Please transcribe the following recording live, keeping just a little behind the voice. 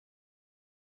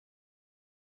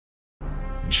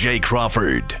Jay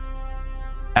Crawford,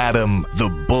 Adam the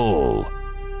Bull,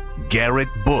 Garrett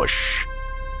Bush,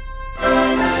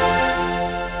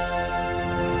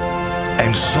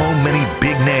 and so many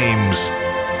big names,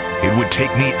 it would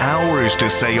take me hours to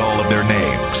say all of their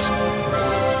names.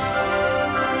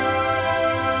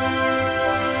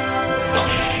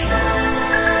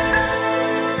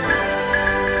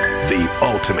 The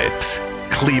ultimate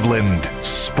Cleveland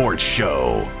sports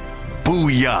show.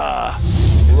 Booyah!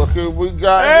 Look at we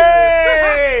got.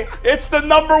 Hey! It's the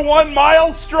 #1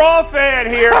 Miles Straw fan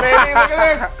here, baby. Look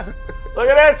at this. Look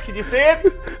at this. Can you see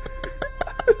it?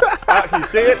 Can you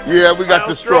see it? Yeah, we got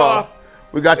the straw.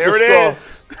 We got the straw. There it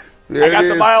is. There I got it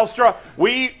the is. Miles Straw.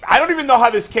 I don't even know how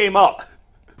this came up.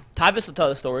 Tyvis will tell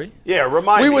the story. Yeah,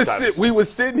 remind me. We was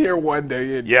sitting here one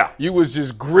day and Yeah. you was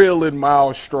just grilling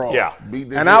Miles Straw. Yeah. Beat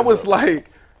this And I ass was up. like,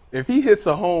 if he hits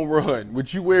a home run,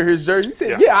 would you wear his jersey? He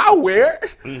said, yeah, I'll wear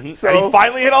it. So And he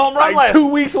finally hit a home run like last 2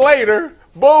 weeks later,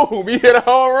 boom, he hit a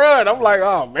home run. I'm like,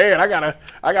 oh man, I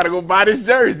gotta go buy this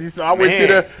jersey. So I went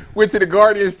to the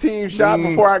Guardians team shop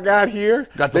before I got here.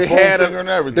 Got the foam finger and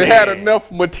everything. They had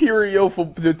enough material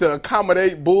to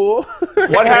accommodate Bull.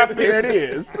 What happened? There it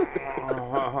is.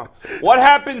 What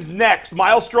happens next?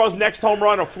 Miles Straw's next home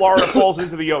run of Florida falls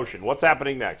into the ocean. What's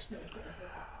happening next?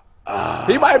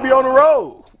 He might be on the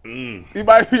road. He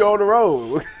might be on the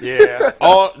road. Yeah.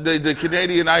 All the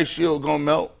Canadian ice shield gonna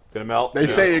melt. Gonna melt? They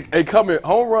say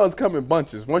home runs come in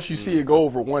bunches. Once you see it go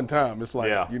over one time, it's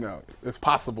like, it's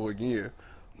possible again.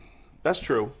 That's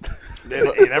true.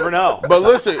 You never know. But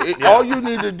listen, all you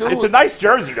need to do. It's a nice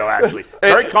jersey, though, actually.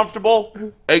 Very comfortable.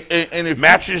 And if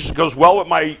Matches, goes well with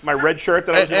my red shirt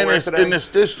that I was going to wear today. and it's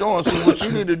stitched on. So what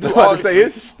you need to do.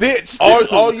 It's stitched.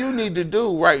 All you need to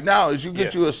do right now is you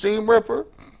get you a seam ripper.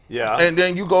 Yeah. And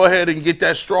then you go ahead and get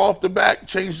that straw off the back,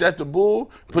 change that to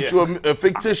Bull, put you a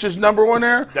fictitious number on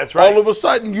there. That's right. All of a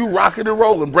sudden, you rocking and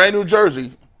rolling. Brand new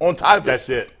jersey on Tyvis. That's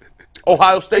it.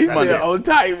 Ohio State money. On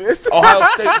Tyvis. Ohio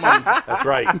State money. That's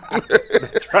right.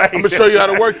 That's right. I'm going to show you how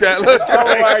to work that.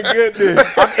 Oh, my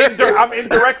goodness. I'm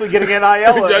indirectly getting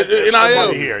NIL.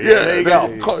 NIL. Here. Yeah, there you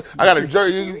go. I got a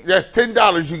jersey. That's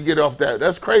 $10 you can get off that.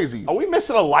 That's crazy. Are we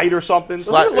missing a light or something?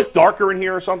 Doesn't like- it look darker in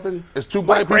here or something? It's two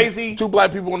black people. Crazy. Two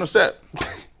black people on the set.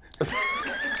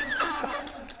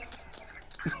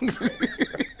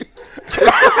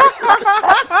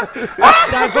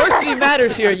 Diversity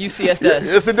matters here at UCSS.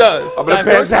 Yes, it does. I'm going to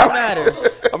pass Diversity out.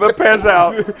 matters. I'm going to pass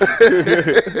out.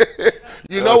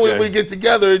 You know, Okay. when we get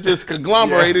together, it just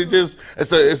conglomerate. Yeah.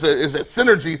 It's a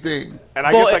synergy thing. And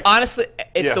I Well, guess honestly,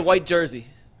 it's Yeah. the white jersey.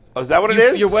 is that what it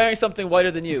is? You're wearing something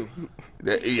whiter than you.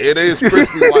 It is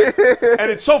crispy white. And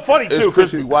it's so funny, too. It's 'cause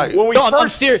crispy white. When we No, I'm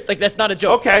first serious. Like, that's not a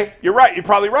joke. Okay, you're right. You're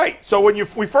probably right. So when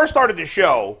we first started the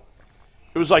show,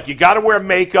 it was like you got to wear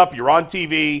makeup. You're on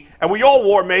TV, and we all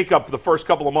wore makeup for the first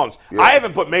couple of months. Yeah. I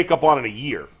haven't put makeup on in a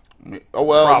year. Oh,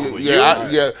 well, Probably.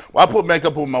 yeah. Well, I put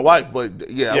makeup on my wife, but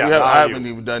Yeah, I not haven't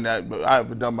you. even done that. But I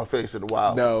haven't done my face in a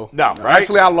while. No, right?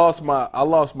 Actually, I lost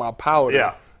my powder.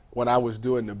 Yeah. When I was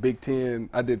doing the Big Ten,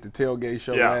 I did the tailgate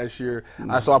show Yeah. last year.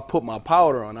 So I put my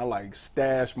powder on. I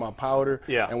stashed my powder.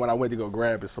 Yeah. And when I went to go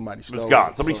grab it, somebody stole it. It's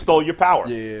gone. Somebody stole your powder.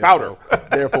 Yeah. Powder. So,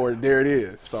 therefore, there it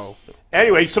is. So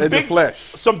Anyway, in the flesh.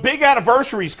 some big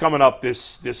anniversaries coming up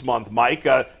this month, Mike.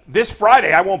 This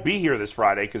Friday, I won't be here this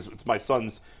Friday because it's my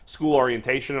son's school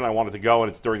orientation, and I wanted to go,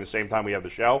 and it's during the same time we have the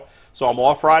show. So I'm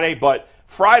off Friday, but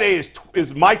Friday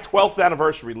is my 12th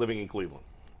anniversary living in Cleveland.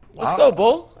 Let's go,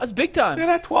 Bull. That's big time. Yeah,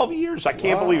 that 12 years. I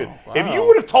can't believe it. Wow. If you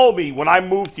would have told me when I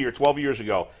moved here 12 years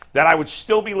ago that I would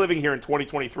still be living here in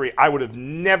 2023, I would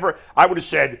have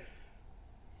said,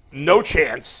 no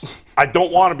chance. I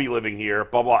don't want to be living here,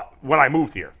 blah, blah, when I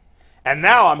moved here. And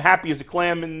now I'm happy as a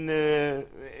clam in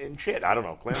shit. I don't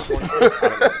know. Clam in shit? I don't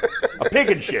know. A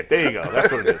pig in shit. There you go.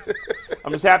 That's what it is.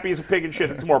 I'm as happy as a pig in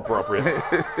shit. It's more appropriate.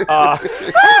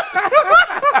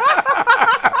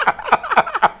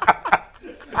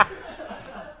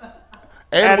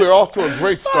 And we're off to a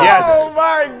great start. Yes. Oh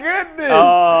my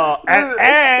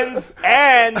goodness!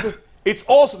 And it's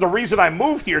also the reason I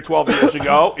moved here 12 years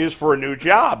ago is for a new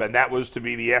job, and that was to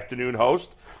be the afternoon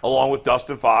host along with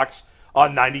Dustin Fox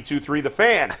on 92.3 The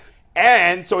Fan.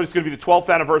 And so it's going to be the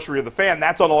 12th anniversary of The Fan.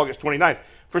 That's on August 29th.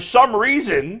 For some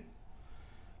reason,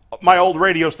 my old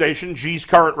radio station, G's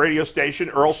current radio station,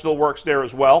 Earl still works there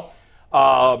as well.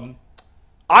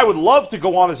 I would love to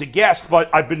go on as a guest,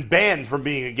 but I've been banned from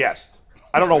being a guest.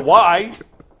 I don't know why.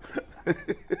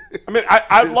 I mean,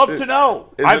 I'd love to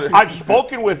know. I've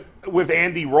spoken with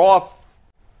Andy Roth,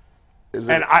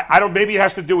 and I don't. Maybe it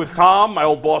has to do with Tom, my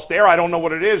old boss there. I don't know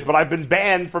what it is, but I've been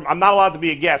banned from. I'm not allowed to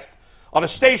be a guest on a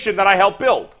station that I helped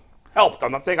build. helped.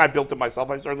 I'm not saying I built it myself.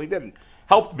 I certainly didn't.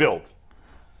 Helped build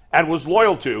and was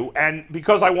loyal to. And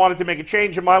because I wanted to make a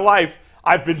change in my life,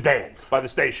 I've been banned by the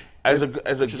station. As a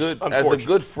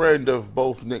good friend of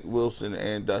both Nick Wilson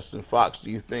and Dustin Fox, do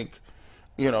you think,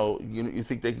 you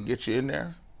think they can get you in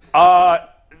there?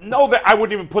 No, that I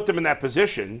wouldn't even put them in that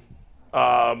position.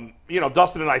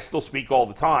 Dustin and I still speak all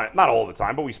the time. Not all the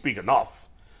time, but we speak enough.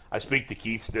 I speak to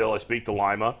Keith still. I speak to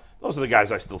Lima. Those are the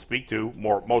guys I still speak to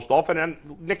most often. And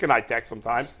Nick and I text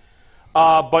sometimes. So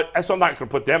I'm not going to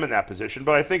put them in that position.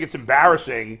 But I think it's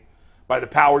embarrassing by the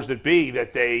powers that be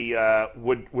that they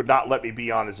would not let me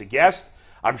be on as a guest.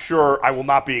 I'm sure I will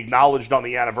not be acknowledged on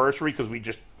the anniversary because we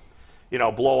just,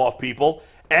 blow off people.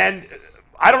 And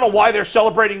I don't know why they're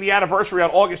celebrating the anniversary on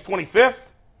August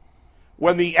 25th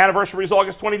when the anniversary is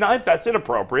August 29th. That's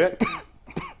inappropriate.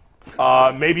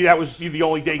 Maybe that was the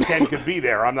only day Ken could be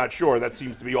there. I'm not sure. That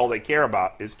seems to be all they care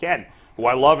about is Ken, who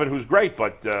I love and who's great.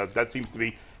 But that seems to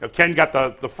be, Ken got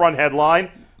the front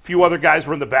headline. A few other guys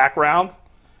were in the background.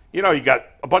 You got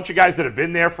a bunch of guys that have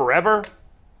been there forever.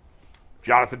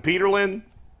 Jonathan Peterlin,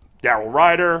 Darryl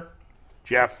Ryder,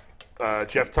 Jeff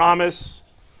Thomas,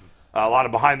 a lot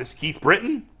of behind this. Keith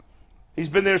Britton, he's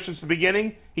been there since the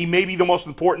beginning. He may be the most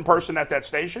important person at that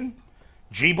station.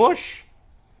 G. Bush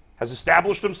has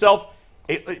established himself.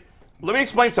 Let me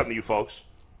explain something to you folks.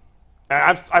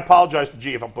 And I apologize to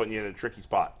G if I'm putting you in a tricky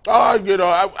spot. We've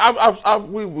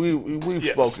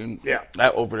spoken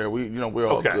that over there. We're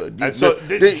all good.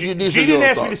 G didn't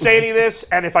ask me to say any of this,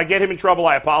 and if I get him in trouble,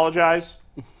 I apologize.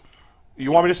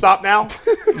 You want me to stop now?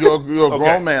 You're a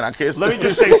grown man. I can't. Let me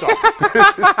just say something.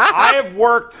 I have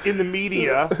worked in the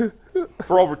media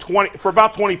for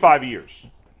about 25 years.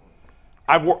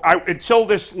 Until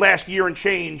this last year and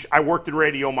change, I worked in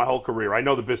radio my whole career. I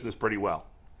know the business pretty well.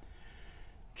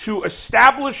 To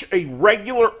establish a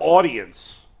regular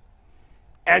audience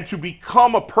and to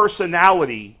become a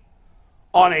personality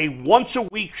on a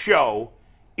once-a-week show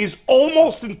is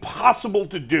almost impossible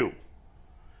to do.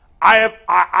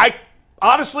 I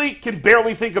honestly can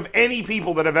barely think of any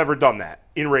people that have ever done that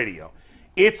in radio.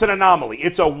 It's an anomaly.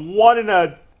 It's a 1 in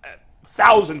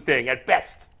 1,000 thing at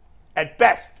best. At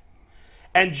best.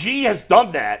 And G has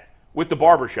done that with the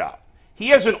barbershop. He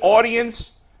has an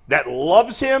audience that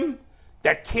loves him,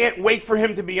 that can't wait for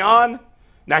him to be on.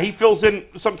 Now, he fills in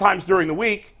sometimes during the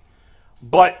week,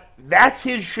 but that's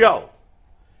his show.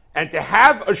 And to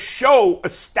have a show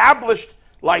established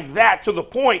like that to the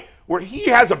point where he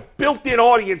has a built-in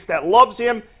audience that loves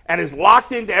him and is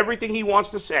locked into everything he wants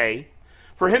to say,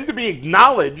 for him to be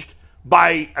acknowledged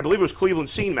by, I believe it was Cleveland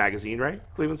Scene magazine, right?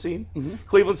 Cleveland Scene? Mm-hmm.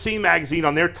 Cleveland Scene magazine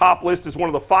on their top list is one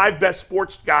of the 5 best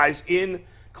sports guys in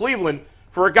Cleveland.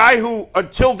 For a guy who,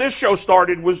 until this show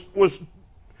started, was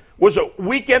a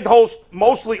weekend host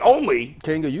mostly only.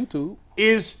 King of YouTube.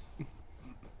 Is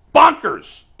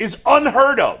bonkers, is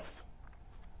unheard of.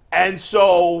 And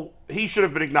so he should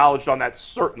have been acknowledged on that,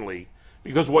 certainly,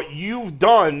 because what you've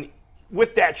done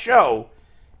with that show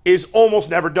is almost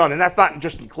never done. And that's not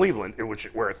just in Cleveland,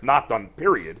 where it's not done,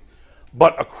 period,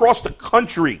 but across the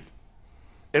country,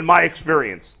 in my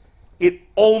experience. It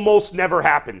almost never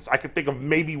happens. I could think of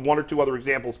maybe 1 or 2 other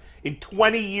examples in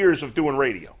 20 years of doing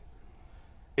radio.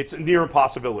 It's a near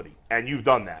impossibility, and you've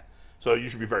done that. So you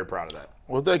should be very proud of that.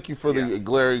 Well, thank you for the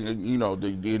glaring,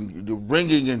 the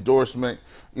ringing endorsement.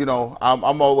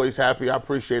 I'm always happy. I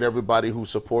appreciate everybody who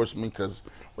supports me because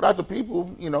without the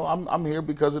people, I'm here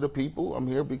because of the people. I'm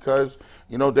here because,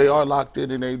 they are locked in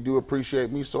and they do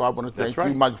appreciate me. So I want to thank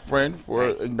you, my friend, for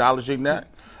acknowledging that.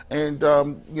 And,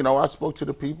 I spoke to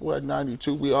the people at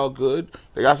 92. We all good.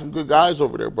 They got some good guys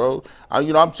over there, bro.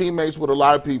 I'm teammates with a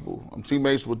lot of people. I'm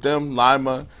teammates with them,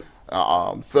 Lima,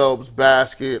 Phelps,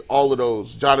 Basket, all of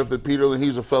those. Jonathan Peterlin,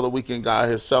 he's a fellow weekend guy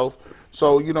himself.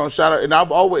 So, shout out. And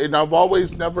I've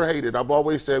always never hated. I've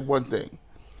always said one thing.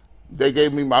 They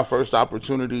gave me my first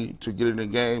opportunity to get in the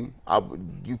game.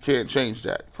 You can't change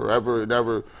that forever and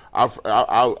ever.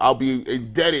 I'll be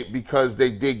indebted because they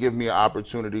did give me an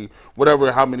opportunity,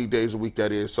 how many days a week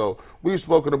that is. So we've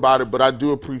spoken about it, but I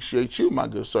do appreciate you, my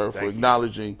good sir, for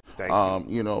acknowledging,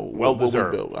 well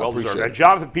deserved. Well deserved. And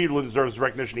Jonathan Peterlin deserves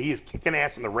recognition. He is kicking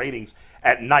ass in the ratings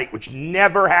at night, which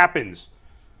never happens.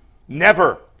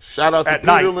 Never. Shout out to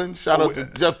Peterlin. Shout out to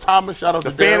Jeff Thomas. Shout out to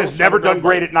the fan has never done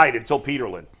great at night until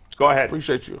Peterlin. Go ahead.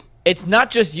 Appreciate you. It's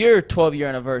not just your 12-year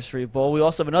anniversary, Bull. We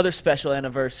also have another special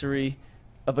anniversary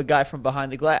of a guy from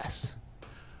behind the glass.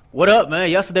 What up, man?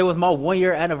 Yesterday was my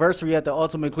 1-year anniversary at the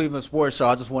Ultimate Cleveland Sports Show.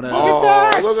 I just want to. Look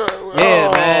at that.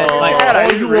 Yeah, man. Like,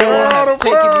 all you all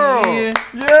taking me in.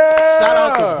 Yeah. Shout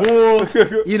out to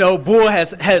Bull. You know, Bull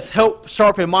has helped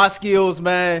sharpen my skills,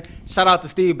 man. Shout out to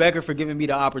Steve Becker for giving me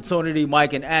the opportunity.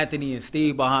 Mike and Anthony and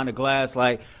Steve behind the glass.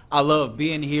 Like, I love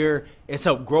being here. It's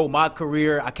helped grow my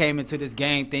career. I came into this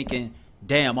game thinking,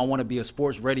 damn, I want to be a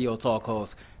sports radio talk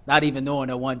host. Not even knowing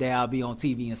that one day I'll be on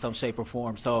TV in some shape or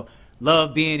form. So,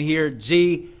 love being here.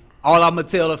 G, all I'm going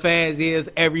to tell the fans is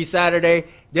every Saturday,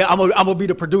 I'm gonna be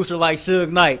the producer like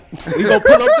Suge Knight. We going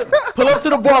to pull up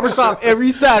to the barbershop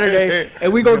every Saturday,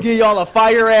 and we going to give y'all a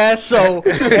fire-ass show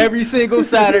every single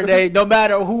Saturday, no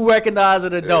matter who recognize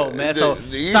it or don't, man. So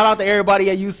shout out to everybody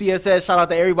at UCSS. Shout out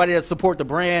to everybody that support the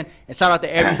brand, and shout out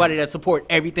to everybody that support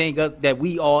everything that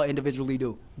we all individually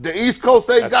do. The East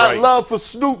Coast ain't got love for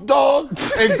Snoop Dogg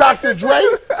and Dr. Dre.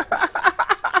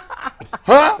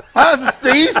 Huh?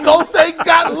 The East Coast ain't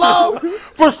got love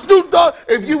for Snoop Dogg.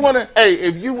 If you want to,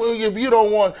 if you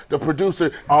don't want the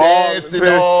producer dancing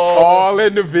all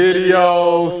in the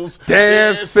videos,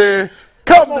 dancing,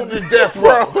 come on to Death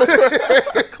Row.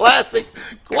 Classic.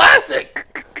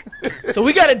 So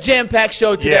we got a jam-packed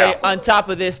show today. On top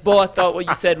of this, Bo, I thought what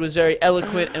you said was very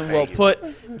eloquent and well put.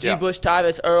 G. Bush,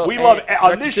 Tyvis, Earl, we love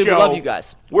on this show. We love you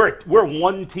guys. We're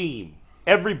one team.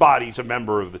 Everybody's a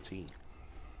member of the team,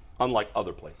 unlike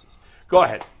other places. Go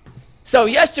ahead. So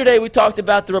yesterday we talked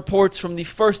about the reports from the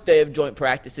first day of joint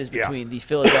practices between the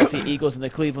Philadelphia Eagles and the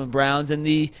Cleveland Browns, and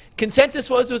the consensus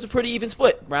was it was a pretty even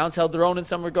split. Browns held their own in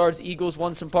some regards. Eagles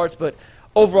won some parts, but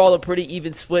overall a pretty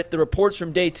even split. The reports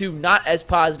from day two not as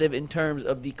positive in terms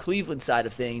of the Cleveland side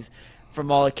of things. From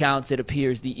all accounts, it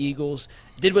appears the Eagles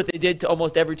did what they did to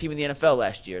almost every team in the NFL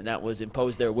last year, and that was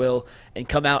impose their will and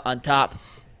come out on top.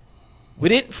 We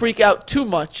didn't freak out too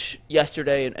much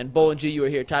yesterday, and Bo and G, you were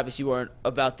here. Tyvis, you weren't,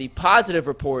 about the positive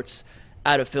reports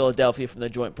out of Philadelphia from the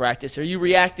joint practice. Are you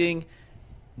reacting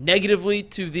negatively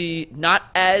to the not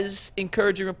as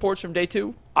encouraging reports from day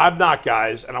two? I'm not,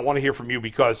 guys, and I want to hear from you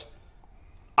because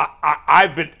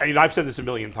I've said this a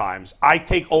million times. I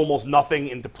take almost nothing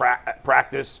into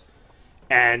practice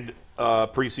and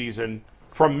preseason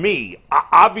from me.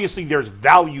 Obviously, there's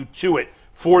value to it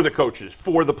for the coaches,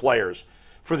 for the players,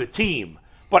 for the team.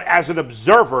 But as an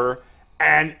observer,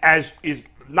 and as is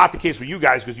not the case for you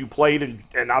guys because you played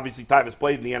and obviously Tyvis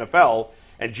played in the NFL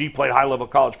and G played high-level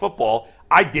college football,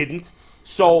 I didn't.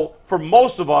 So for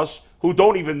most of us who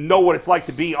don't even know what it's like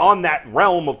to be on that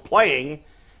realm of playing,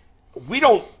 we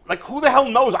don't, like, who the hell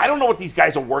knows? I don't know what these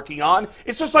guys are working on.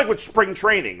 It's just like with spring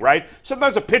training, right?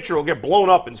 Sometimes a pitcher will get blown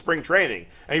up in spring training,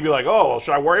 and you'd be like, oh, well,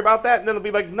 should I worry about that? And then it'll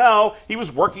be like, no, he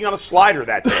was working on a slider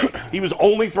that day. He was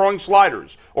only throwing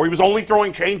sliders, or he was only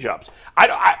throwing changeups.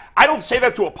 I don't say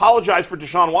that to apologize for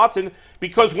Deshaun Watson,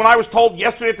 because when I was told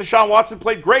yesterday that Deshaun Watson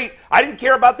played great, I didn't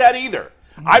care about that either.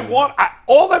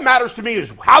 All that matters to me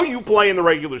is how you play in the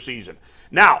regular season.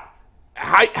 Now,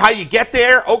 how you get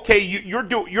there? Okay,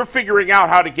 you're figuring out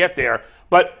how to get there,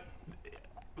 but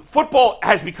football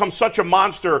has become such a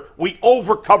monster. We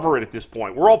overcover it at this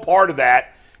point. We're all part of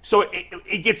that, so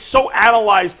it gets so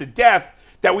analyzed to death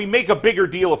that we make a bigger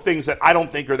deal of things that I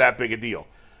don't think are that big a deal.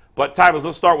 But Tyvis,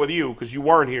 let's start with you because you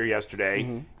weren't here yesterday.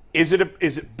 Mm-hmm. Is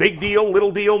it big deal,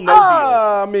 little deal, no deal?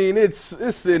 I mean,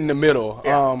 it's in the middle.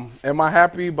 Yeah. Am I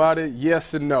happy about it?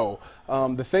 Yes and no.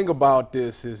 The thing about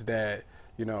this is that,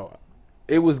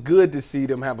 it was good to see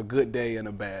them have a good day and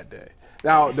a bad day.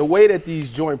 Now, the way that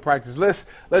these joint practices,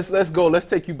 let's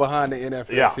take you behind the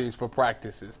NFL scenes for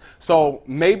practices. So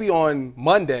maybe on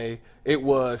Monday it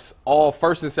was all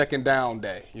first and second down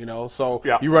day, So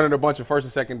you're running a bunch of first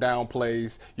and second down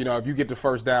plays. If you get the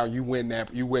first down, you win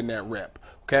that rep.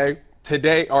 Okay?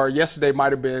 Today or yesterday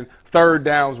might have been third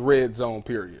downs red zone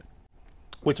period,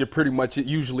 which it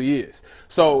usually is.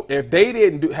 So if they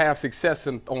didn't have success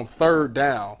on third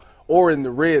down or in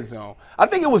the red zone, I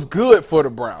think it was good for the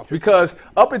Browns because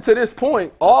up until this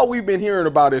point, all we've been hearing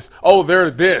about is, oh,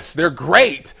 they're this, they're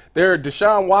great.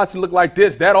 Deshaun Watson look like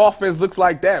this, that offense looks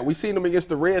like that. We seen them against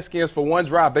the Redskins for one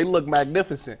drive. They look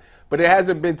magnificent. But it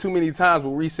hasn't been too many times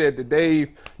where we said that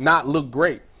they've not looked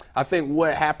great. I think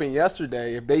what happened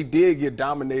yesterday, if they did get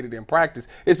dominated in practice,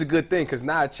 it's a good thing because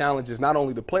now it challenges not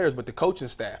only the players but the coaching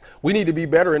staff. We need to be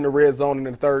better in the red zone and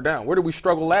in the third down. Where did we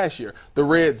struggle last year? The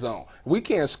red zone. We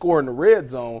can't score in the red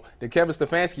zone. Then Kevin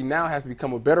Stefanski now has to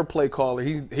become a better play caller.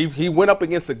 He went up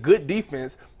against a good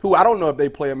defense who I don't know if they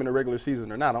play him in the regular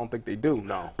season or not. I don't think they do.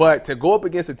 No. But to go up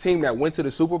against a team that went to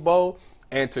the Super Bowl,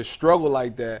 And to struggle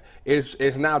like that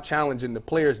is now challenging the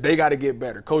players. They got to get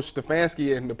better. Coach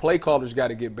Stefanski and the play callers got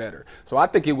to get better. So I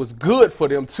think it was good for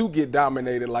them to get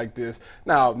dominated like this.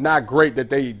 Now, not great that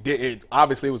they did it.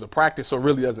 Obviously, it was a practice, so it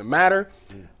really doesn't matter.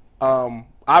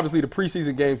 Obviously, the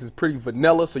preseason games is pretty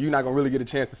vanilla, so you're not going to really get a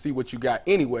chance to see what you got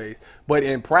anyways. But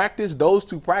in practice, those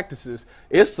 2 practices,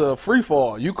 it's a free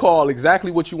fall. You call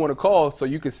exactly what you want to call so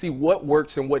you can see what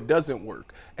works and what doesn't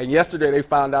work. And yesterday they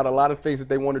found out a lot of things that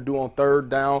they want to do on 3rd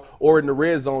down or in the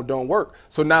red zone don't work.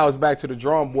 So now it's back to the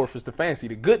drawing board for Stefanski.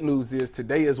 The good news is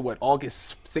today is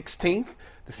August 16th?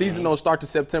 The season don't start to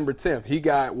September 10th. He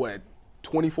got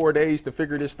 24 days to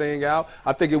figure this thing out.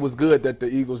 I think it was good that the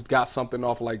Eagles got something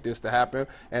off like this to happen,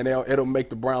 and it'll make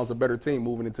the Browns a better team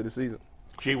moving into the season.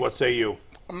 Gee, what say you?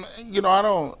 You know, I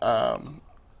don't.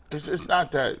 It's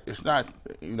not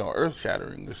earth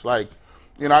shattering. It's like,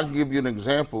 I can give you an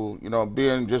example.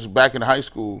 Being just back in high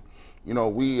school,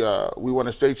 we won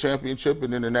a state championship,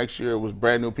 and then the next year it was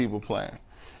brand new people playing,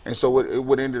 and so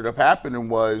what ended up happening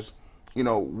was,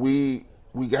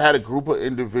 we had a group of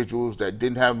individuals that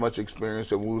didn't have much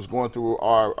experience, and we was going through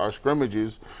our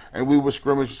scrimmages, and we were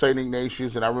scrimmage St.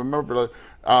 Ignatius, and I remember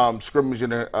scrimmage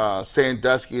in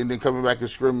Sandusky, and then coming back and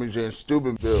scrimmage in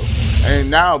Steubenville, and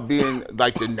now being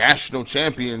like the national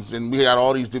champions, and we had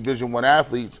all these Division I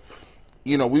athletes.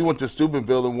 We went to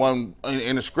Steubenville and won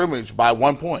in a scrimmage by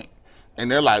 1 point. And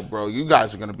they're like, bro, you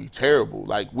guys are going to be terrible.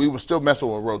 Like, we were still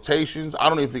messing with rotations. I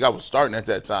don't even think I was starting at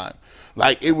that time.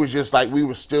 Like, it was just like we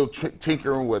were still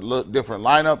tinkering with different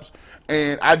lineups.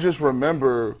 And I just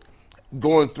remember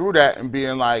going through that and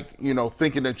being like,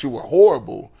 thinking that you were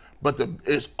horrible. But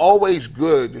it's always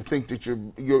good to think that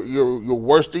you're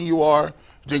worse than you are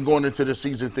than going into the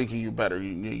season thinking you're better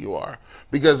than you are.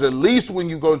 Because at least when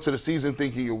you go into the season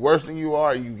thinking you're worse than you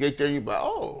are, and you get there and you're like,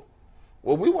 oh,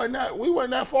 well, we weren't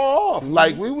that far off.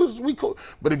 Like, we cool.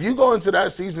 But if you go into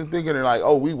that season thinking and like,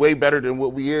 oh, we way better than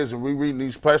what we is, and we reading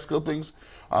these press clippings,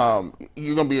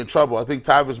 you're gonna be in trouble. I think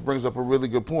Tyvis brings up a really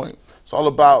good point. It's all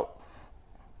about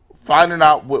finding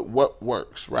out what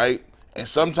works, right? And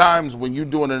sometimes when you're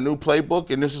doing a new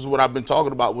playbook, and this is what I've been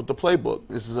talking about with the playbook,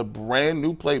 this is a brand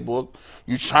new playbook.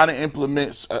 You're trying to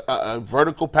implement a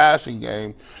vertical passing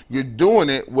game. You're doing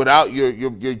it without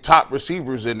your top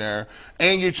receivers in there,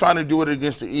 and you're trying to do it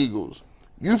against the Eagles.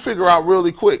 You figure out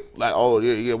really quick, like, oh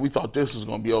yeah, we thought this was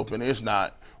going to be open. It's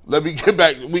not. Let me get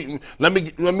back. Let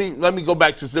me go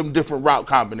back to some different route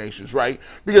combinations, right?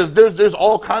 Because there's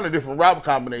all kind of different route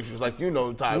combinations, like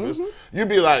Tyvis. You'd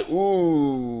be like,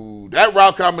 ooh, that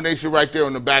route combination right there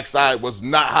on the backside was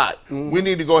not hot. We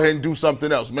need to go ahead and do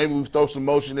something else. Maybe we throw some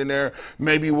motion in there.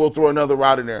 Maybe we'll throw another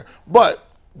route in there. But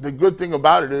the good thing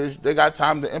about it is they got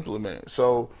time to implement it.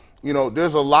 So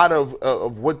there's a lot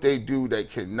of what they do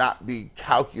that cannot be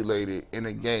calculated in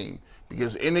a game,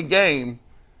 because in a game,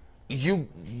 you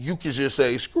could just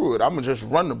say, screw it, I'm going to just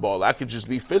run the ball. I could just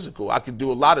be physical. I could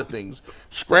do a lot of things,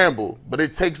 scramble. But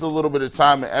it takes a little bit of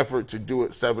time and effort to do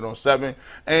it 7-on-7.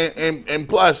 And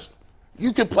plus,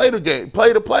 you can play the game,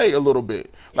 play a little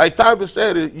bit. Like Tyvis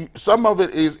said, some of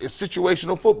it is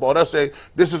situational football. They'll say,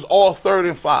 this is all 3rd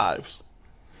and 5s.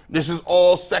 This is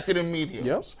all 2nd and mediums.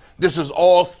 Yep. This is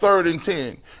all 3rd and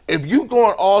 10. If you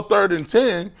going all 3rd and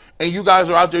 10 and you guys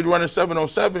are out there running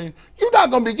 7-on-7, you're not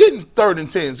going to be getting 3rd and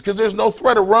 10s because there's no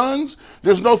threat of runs.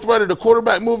 There's no threat of the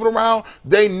quarterback moving around.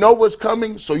 They know what's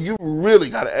coming, so you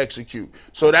really got to execute.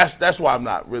 So that's why I'm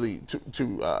not really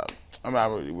I'm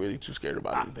not really too scared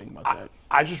about anything about that.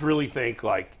 I just really think,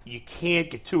 like, you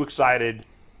can't get too excited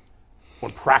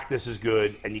when practice is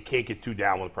good, and you can't get too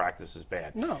down when practice is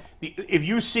bad. No. If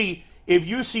you see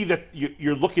that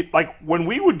you're looking, like when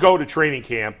we would go to training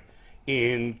camp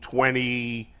in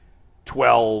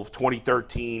 2012,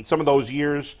 2013, some of those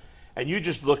years, and you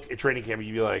just look at training camp and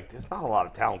you'd be like, there's not a lot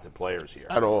of talented players here.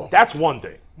 At all. That's one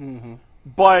thing.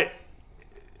 But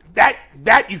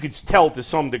that you could tell to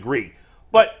some degree.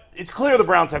 But it's clear the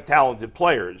Browns have talented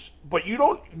players, but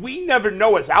we never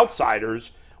know as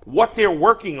outsiders what they're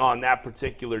working on that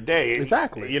particular day.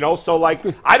 Exactly. So like,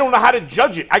 I don't know how to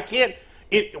judge it. I can't.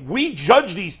 We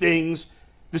judge these things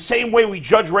the same way we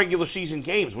judge regular season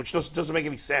games, which doesn't make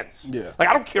any sense. Yeah. Like,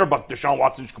 I don't care about Deshaun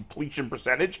Watson's completion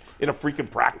percentage in a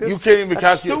freaking practice. You can't even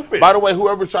That's calculate. stupid. By the way,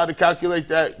 whoever tried to calculate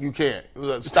that, you can't.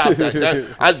 Stop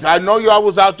that. I know y'all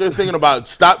was out there thinking about it.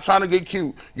 Stop trying to get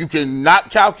cute. You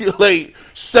cannot calculate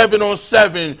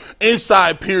 7-on-7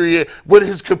 inside period what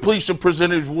his completion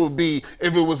percentage would be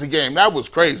if it was a game. That was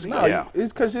crazy. No, Yeah.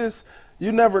 it's because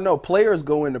you never know. Players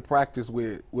go into practice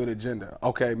with agenda.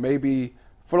 Okay, maybe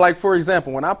For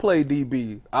example, when I play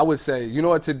DB, I would say, you know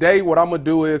what, today what I'm going to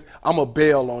do is I'm going to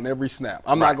bail on every snap.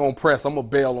 I'm not going to press. I'm going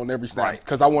to bail on every snap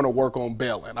because I want to work on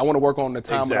bailing. I want to work on the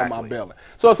timing of my bailing.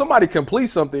 So if somebody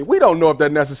completes something, we don't know if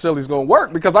that necessarily is going to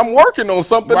work because I'm working on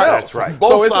something else. That's right.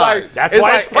 So it's like, that's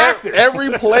why it's practice.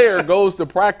 Every player goes to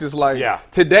practice like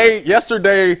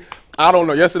yesterday, I don't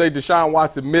know. Yesterday, Deshaun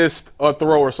Watson missed a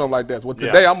throw or something like that. Well,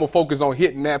 today I'm going to focus on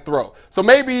hitting that throw. So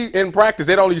maybe in practice,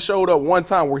 it only showed up one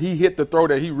time where he hit the throw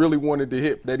that he really wanted to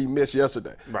hit that he missed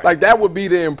yesterday. Right. Like, that would be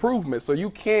the improvement. So you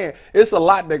can't – it's a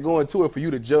lot that go into it for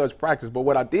you to judge practice. But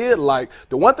what I did like –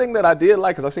 the one thing that I did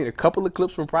like, because I seen a couple of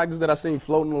clips from practice that I seen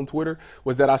floating on Twitter,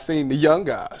 was that I seen the young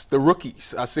guys, the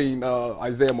rookies. I seen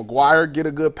Isaiah McGuire get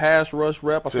a good pass rush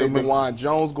rep. I seen DeJuan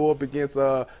Jones go up against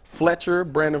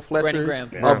Brandon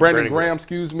Graham,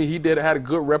 excuse me. He had a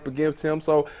good rep against him.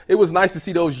 So it was nice to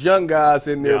see those young guys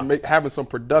in there having some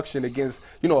production against,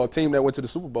 a team that went to the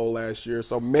Super Bowl last year.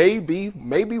 So maybe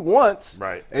once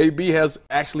AB has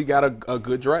actually got a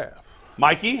good draft.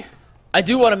 Mikey? I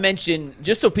do want to mention,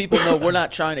 just so people know, we're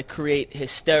not trying to create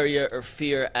hysteria or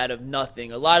fear out of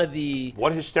nothing. A lot of the...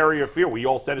 What hysteria or fear? We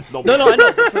all said it's no. No, I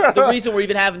know. The reason we're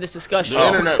even having this discussion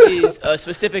is a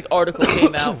specific article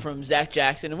came out from Zach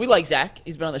Jackson. And we like Zach.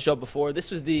 He's been on the show before.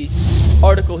 This was the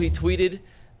article he tweeted.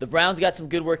 The Browns got some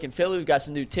good work in Philly. We've got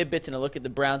some new tidbits and a look at the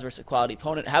Browns versus a quality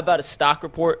opponent. How about a stock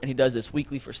report? And he does this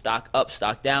weekly for stock up,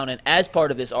 stock down. And as part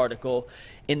of this article,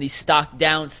 in the stock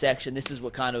down section, this is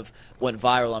what kind of went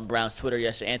viral on Browns Twitter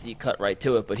yesterday. Anthony cut right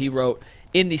to it. But he wrote,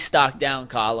 in the stock down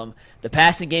column, the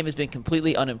passing game has been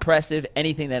completely unimpressive.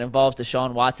 Anything that involves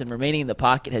Deshaun Watson remaining in the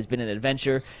pocket has been an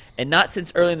adventure. And not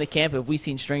since early in the camp have we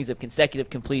seen strings of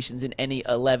consecutive completions in any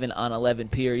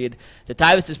 11-on-11 period. To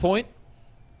Tyvis's point,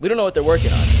 we don't know what they're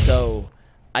working on. So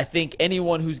I think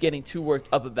anyone who's getting too worked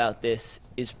up about this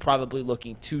is probably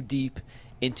looking too deep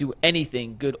into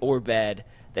anything, good or bad,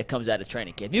 that comes out of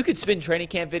training camp. You could spin training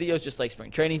camp videos just like spring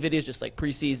training videos, just like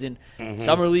preseason,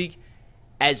 summer league,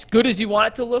 as good as you want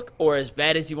it to look or as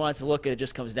bad as you want it to look, and it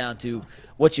just comes down to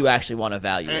what you actually want to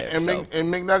value there. And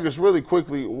McNuggets, really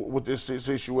quickly with this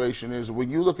situation is when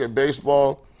you look at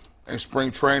baseball and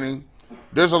spring training,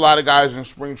 there's a lot of guys in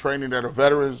spring training that are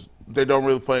veterans. They don't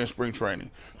really play in spring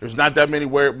training. There's not that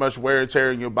much wear and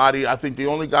tear in your body. I think the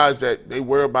only guys that they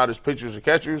worry about is pitchers and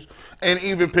catchers, and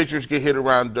even pitchers get hit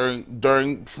around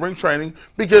during spring training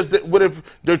because what if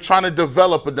they're trying to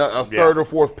develop a third or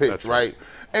fourth pitch, right?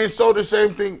 And so the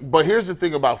same thing. But here's the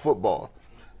thing about football.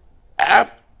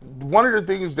 One of the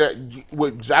things that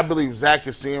I believe Zach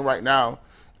is seeing right now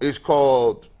is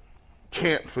called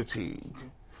camp fatigue.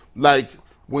 Like,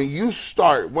 when you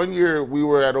start, one year we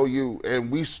were at OU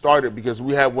and we started because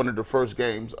we had one of the first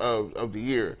games of the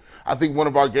year. I think one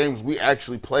of our games we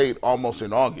actually played almost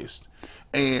in August.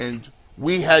 And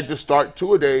we had to start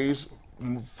 2 days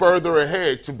further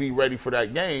ahead to be ready for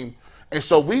that game. And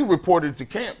so we reported to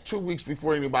camp 2 weeks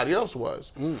before anybody else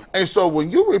was. And so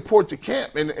when you report to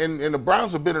camp, and the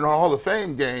Browns have been in a Hall of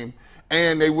Fame game,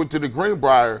 and they went to the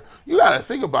Greenbrier, you got to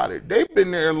think about it. They've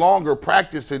been there longer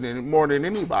practicing more than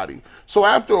anybody. So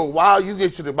after a while, you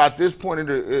get to about this point of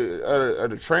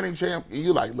the training camp, and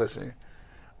you're like, listen,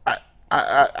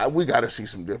 we got to see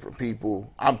some different people.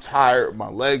 I'm tired. My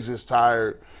legs is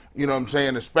tired. You know what I'm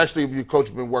saying? Especially if your coach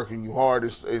has been working you hard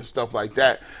and stuff like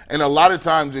that. And a lot of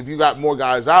times, if you got more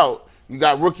guys out, you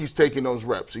got rookies taking those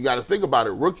reps. You got to think about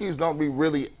it. Rookies don't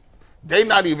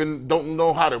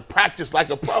know how to practice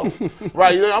like a pro,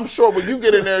 right? I'm sure when you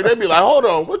get in there, they be like, hold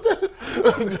on, what the?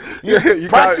 you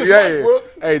practice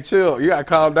Hey, chill. You got to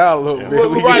calm down a little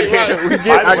bit.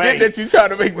 I get that you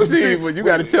trying to make the team, but you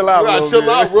got to chill out a little bit. Chill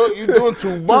out, bro. You're doing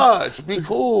too much. Be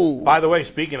cool. By the way,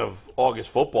 speaking of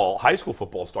August football, high school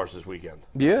football starts this weekend.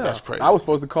 Yeah. That's crazy. I was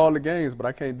supposed to call the games, but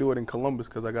I can't do it in Columbus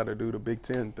because I got to do the Big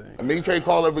Ten thing. I mean, you can't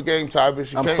call every game,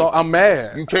 Tyvis. I'm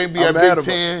mad. You can't be at Big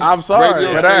Ten. I'm sorry.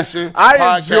 Radio station.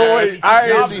 I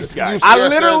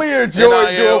literally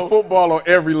enjoy doing football on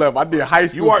every level. I did high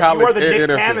school, college, you are the Nick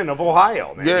NFL. Cannon of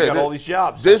Ohio, man. You got all these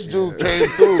jobs. This dude came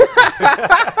through.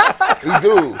 He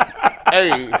do.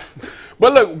 Hey.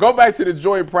 But look, go back to the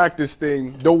joint practice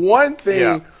thing. The one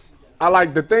thing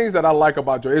the things that I like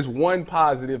about joint is one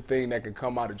positive thing that can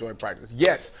come out of joint practice.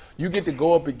 Yes, you get to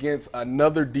go up against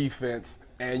another defense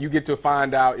and you get to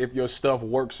find out if your stuff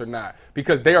works or not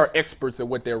because they are experts at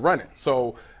what they're running.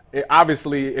 So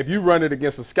obviously, if you run it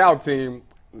against a scout team,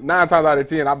 9 times out of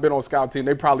 10, I've been on scout team,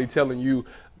 they probably telling you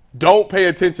don't pay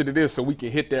attention to this so we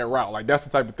can hit that route. Like, that's the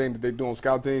type of thing that they do on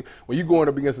scout team. When you're going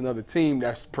up against another team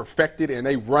that's perfected and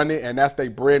they run it and that's their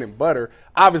bread and butter,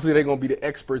 obviously they're going to be the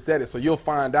experts at it. So you'll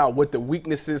find out what the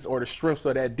weaknesses or the strengths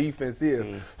of that defense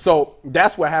is. So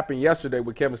that's what happened yesterday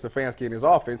with Kevin Stefanski and his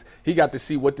offense. He got to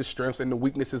see what the strengths and the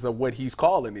weaknesses of what he's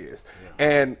calling is.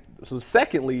 And so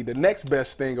secondly, the next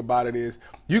best thing about it is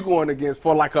you going against,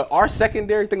 for like our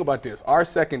secondary, think about this, our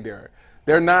secondary,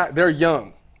 they're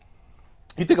young.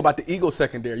 You think about the Eagles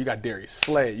secondary, you got Darius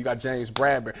Slay, you got James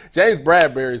Bradbury. James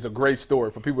Bradbury is a great story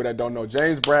for people that don't know.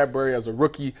 James Bradbury, as a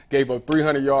rookie, gave up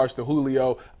 300 yards to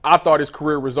Julio. I thought his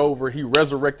career was over. He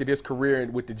resurrected his career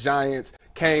with the Giants,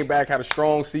 came back, had a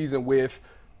strong season with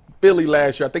Philly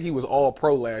last year. I think he was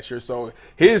all-pro last year. So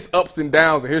his ups and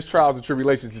downs and his trials and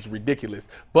tribulations is ridiculous.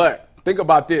 But think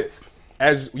about this.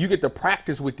 As you get to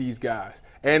practice with these guys,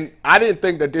 and I didn't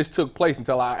think that this took place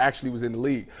until I actually was in the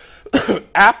league.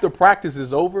 After practice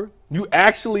is over, you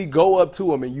actually go up to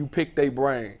them and you pick their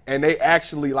brain. And they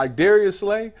actually, like Darius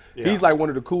Slay, he's like one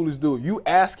of the coolest dudes. You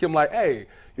ask him like, hey,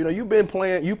 you know, you've been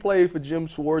playing, you played for Jim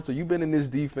Schwartz, or you've been in this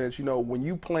defense, you know, when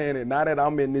you playing it, now that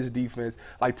I'm in this defense,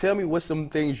 like tell me what some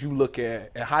things you look at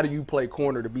and how do you play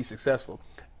corner to be successful?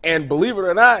 And believe it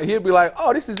or not, he'll be like,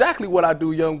 oh, this is exactly what I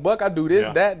do, young buck. I do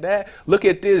this, that. Look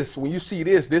at this. When you see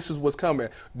this, this is what's coming.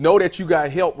 Know that you got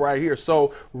help right here.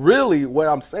 So really what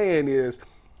I'm saying is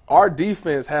our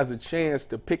defense has a chance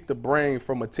to pick the brain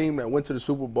from a team that went to the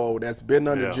Super Bowl that's been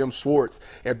under Jim Schwartz.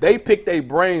 If they pick their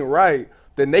brain right,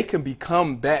 then they can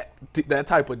become that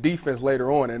type of defense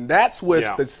later on. And that's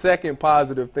what's the second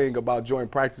positive thing about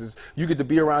joint practices. You get to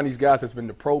be around these guys that's been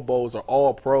to Pro Bowls or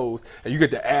all pros, and you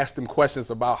get to ask them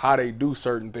questions about how they do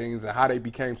certain things and how they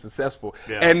became successful.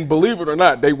 And believe it or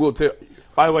not, they will tell you.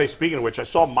 By the way, speaking of which, I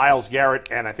saw Myles Garrett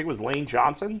and I think it was Lane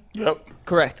Johnson.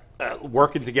 Correct.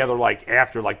 Working together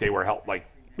after they were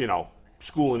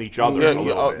schooling each other.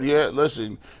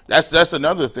 Listen, that's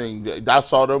another thing. I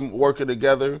saw them working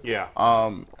together.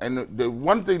 And the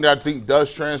one thing that I think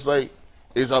does translate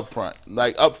is up front.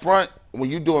 Like up front,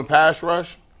 when you're doing pass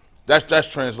rush,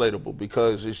 that's translatable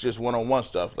because it's just one-on-one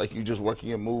stuff. Like you're just working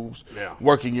your moves,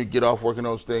 working your get off, working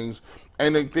those things.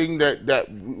 And the thing that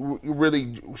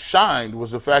really shined was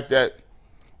the fact that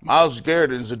Myles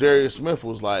Garrett and Zadarius Smith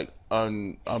was like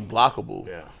unblockable.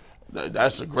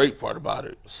 That's a great part about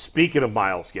it. Speaking of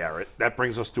Myles Garrett, that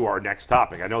brings us to our next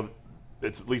topic. I know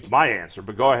it's at least my answer,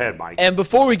 but go ahead, Mike. And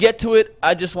before we get to it,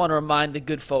 I just want to remind the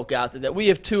good folk out there that we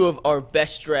have two of our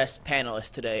best-dressed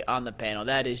panelists today on the panel.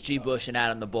 That is G. Bush and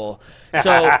Adam the Bull.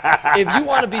 So if you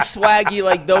want to be swaggy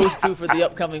like those two for the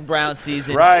upcoming Browns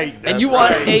season, and you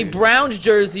want a Browns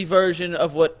jersey version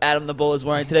of what Adam the Bull is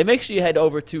wearing today, make sure you head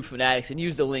over to Fanatics and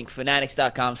use the link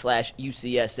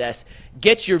fanatics.com/UCSS.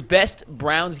 Get your best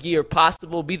Browns gear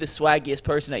possible. Be the swaggiest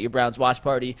person at your Browns watch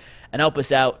party and help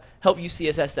us out. Help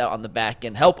UCSS out on the back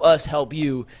end. Help us help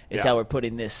you is how we're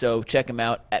putting this. So check them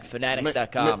out at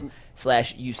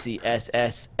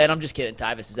fanatics.com/UCSS. And I'm just kidding.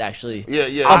 Tyvus is actually up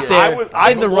there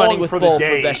in the running with Bull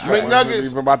for best dress. I was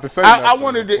even about to say I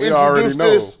wanted to introduce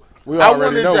this. I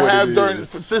wanted to have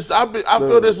since I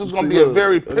feel this is going to be a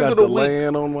very pivotal week.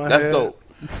 That's dope.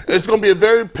 It's going to be a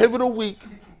very pivotal week,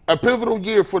 a pivotal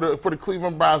year for the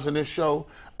Cleveland Browns in this show.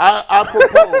 I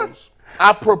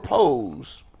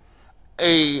propose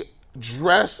a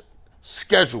dress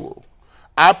schedule.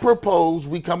 I propose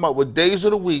we come up with days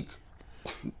of the week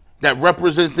that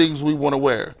represent things we want to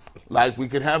wear. Like we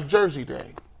could have Jersey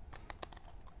Day.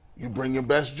 You bring your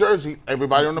best jersey.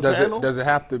 Everybody on the panel. Does it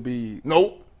have to be?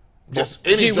 Nope. Just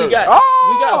any jersey. We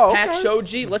got a packed show,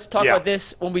 G. Let's talk about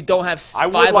this when we don't have I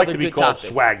would like to be called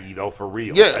swaggy, though, for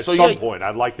real. At some point,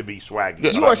 I'd like to be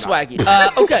swaggy. You are swaggy.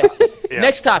 Okay.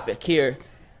 Next topic here.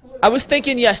 I was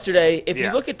thinking yesterday, if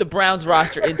you look at the Browns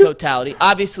roster in totality,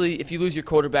 obviously, if you lose your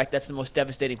quarterback, that's the most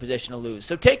devastating position to lose.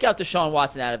 So take out Deshaun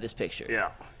Watson out of this picture.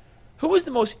 Who is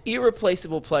the most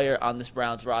irreplaceable player on this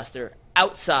Browns roster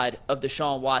outside of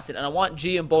Deshaun Watson? And I want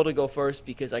G and Bull to go first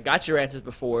because I got your answers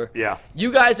before.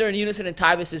 You guys are in unison and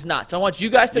Tyvus is not. So I want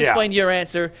you guys to explain your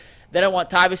answer. Then I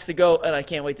want Tyvus to go, and I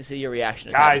can't wait to see your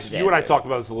reaction to Guys, you and I talked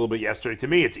about this a little bit yesterday. To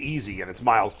me, it's easy, and it's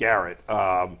Myles Garrett.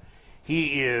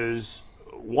 He is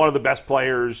one of the best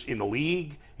players in the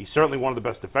league. He's certainly one of the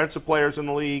best defensive players in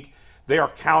the league. They are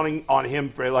counting on him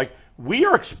for, we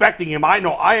are expecting him. I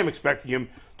know I am expecting him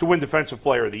to win Defensive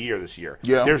Player of the Year this year.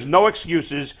 There's no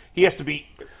excuses. He has to be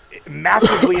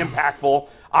massively impactful.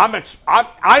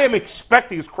 I am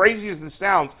expecting, as crazy as this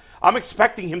sounds, I'm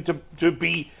expecting him to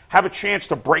have a chance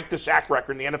to break the sack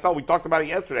record in the NFL. We talked about it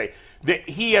yesterday. That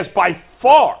he has by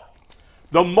far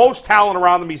the most talent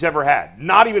around him he's ever had.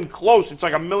 Not even close. It's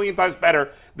like a million times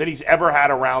better than he's ever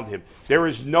had around him. There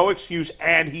is no excuse,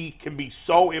 and he can be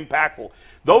so impactful.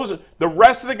 The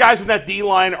rest of the guys in that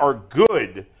D-line are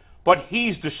good, but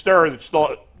he's the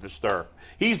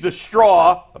He's the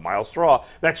straw, the Miles straw,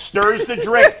 that stirs the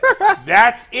drink.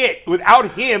 That's it. Without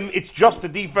him, it's just a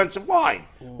defensive line.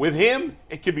 With him,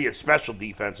 it could be a special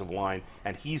defensive line,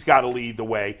 and he's got to lead the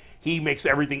way. He makes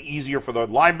everything easier for the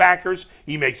linebackers.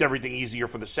 He makes everything easier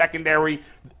for the secondary.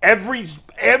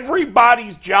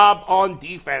 Everybody's job on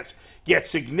defense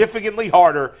gets significantly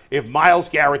harder if Myles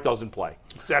Garrett doesn't play.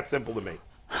 It's that simple to me.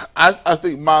 I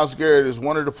think Myles Garrett is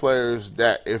one of the players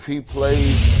that if he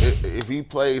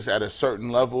plays at a certain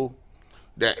level,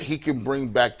 that he can bring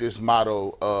back this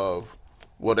motto of,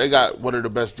 well, they got one of the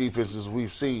best defenses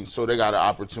we've seen, so they got an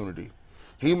opportunity.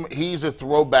 He's a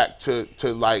throwback to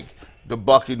like the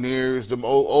Buccaneers, the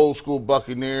old school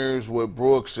Buccaneers with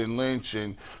Brooks and Lynch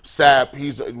and Sapp.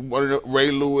 He's one of the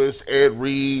Ray Lewis, Ed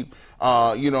Reed.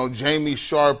 Jamie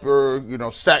Sharper,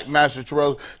 Sack Master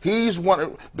Terrell. He's one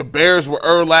of the Bears with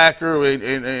Urlacher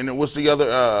and what's the other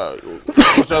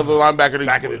linebacker?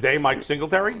 Back in the day, Mike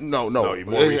Singletary? No. More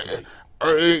recently.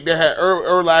 They had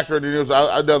Urlacher and there was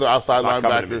another outside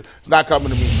linebacker. It's not coming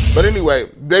to me. But anyway,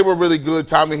 they were really good.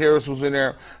 Tommy Harris was in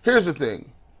there. Here's the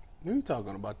thing. Who are you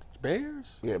talking about? The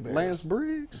Bears? Yeah, Bears. Lance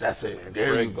Briggs? That's it.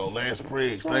 There you go. Lance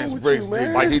Briggs. What's Lance wrong Briggs. with you,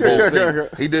 Like man? he did his thing.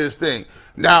 He did his thing.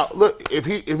 Now, look, if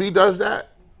he does that,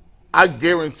 I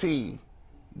guarantee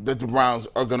that the Browns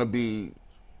are going to be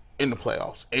in the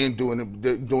playoffs and doing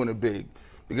it big,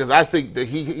 because I think that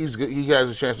he has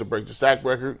a chance to break the sack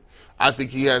record. I think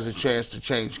he has a chance to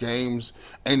change games.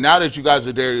 And now that you guys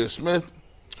are Darius Smith,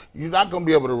 you're not going to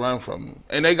be able to run from him.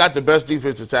 And they got the best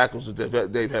defensive tackles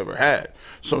that they've ever had.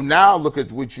 So now look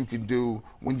at what you can do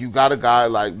when you got a guy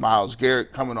like Myles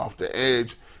Garrett coming off the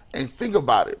edge. And think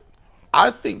about it. I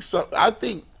think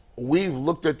we've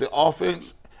looked at the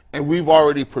offense and we've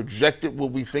already projected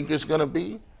what we think it's going to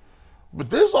be. But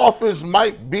this offense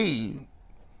might be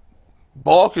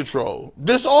ball control.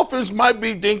 This offense might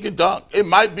be dink and dunk. It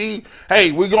might be,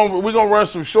 hey, we're gonna run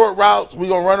some short routes. We're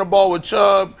gonna run the ball with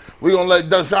Chubb. We're gonna let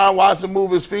Deshaun Watson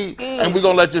move his feet, and we're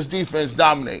gonna let this defense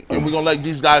dominate. And we're gonna let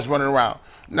these guys running around.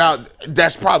 Now,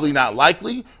 that's probably not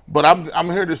likely, but I'm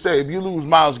here to say if you lose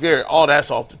Myles Garrett, all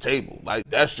that's off the table. Like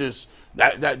that's just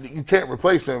that you can't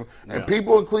replace him. And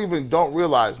people in Cleveland don't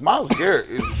realize Myles Garrett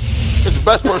is the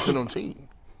best person on the team.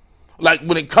 Like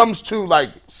when it comes to like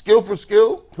skill for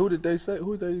skill. Who did they say?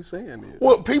 Who are they saying is?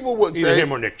 Well, people would Either say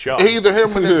him or Nick Chubb. Either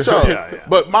him or Nick Chubb. Yeah.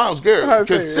 But Myles Garrett,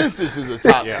 Okay. consensus is a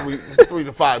top 3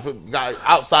 to 5 guy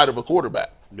outside of a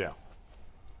quarterback. Yeah.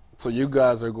 So you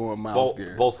guys are going Myles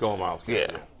Garrett. Both going Myles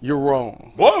Garrett. Yeah. You're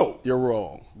wrong. Whoa. You're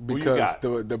wrong. Who you Because got?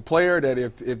 the player that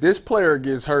if this player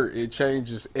gets hurt, it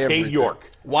changes everything. Kate York.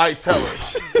 White Teller.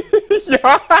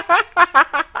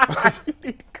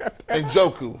 And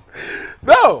Joku.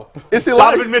 No, it's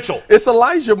Donovan Mitchell. It's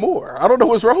Elijah Moore. I don't know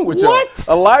what's wrong with y'all. What?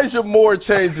 Elijah Moore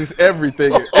changes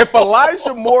everything. If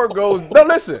Elijah Moore goes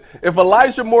if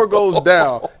Elijah Moore goes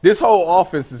down, this whole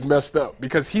offense is messed up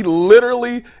because he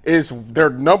literally is their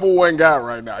number one guy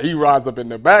right now. He rides up in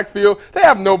the backfield. They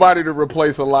have nobody to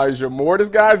replace Elijah Moore. This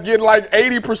guy's getting like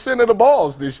 80% of the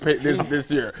balls this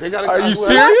year. They got a Are guy you who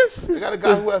serious? They got a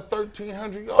guy who had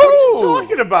 1,300 yards. Who? What are you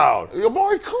talking about?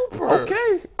 Amari Cooper.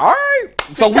 Okay, all right.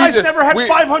 So the guy's never had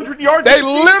 500 yards. They in a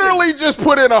season. literally just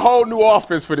put in a whole new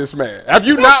offense for this man. Have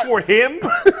you Not not? for him.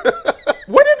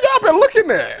 What have y'all been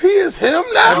looking at? He is him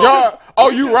now.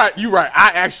 You right.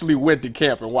 I actually went to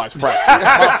camp and watched practice.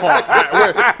 My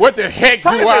fault. What the heck do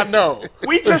I know?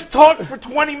 We just talked for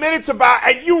 20 minutes about,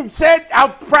 and you said how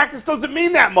practice doesn't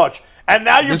mean that much, and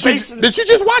now you're basing. Did you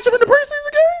just watch him in the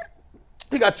preseason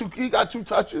game? He got two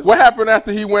touches. What happened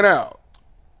after he went out?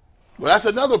 Well, that's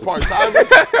another part, Cyrus.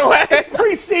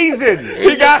 Preseason.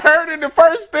 He got hurt in the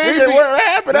first thing, and what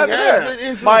happened after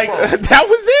that? Mike, That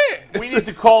was it. we need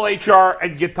to call HR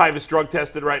and get Tyvus drug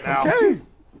tested right now.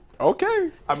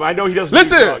 Okay. I know he doesn't do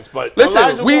drugs, but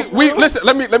listen. We listen.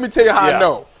 Let me tell you how Yeah. I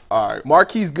know. All right.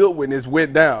 Marquise Goodwin has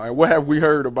went down, and what have we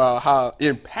heard about how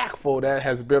impactful that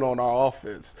has been on our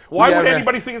offense? why would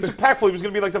anybody think it's impactful? He was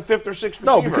going to be like the 5th or 6th receiver.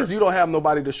 No, because you don't have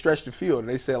nobody to stretch the field. And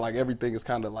they said like everything is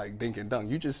kind of like dink and dunk.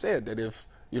 You just said that if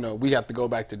we have to go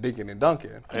back to dinking and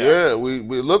dunking. Yeah, we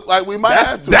look like we might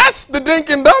have to. That's the dink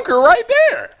and dunker right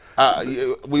there.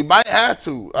 Yeah, we might have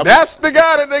to. That's the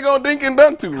guy that they're gonna dink and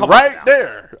dunk to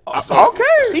there. Okay,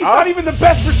 he's not even the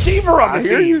best receiver on I the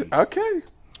hear team. you. Okay.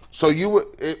 So you would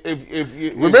if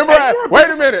you Remember? Wait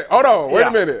a minute. Hold on. Wait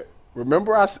a minute.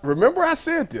 Remember I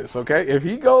said this, okay? If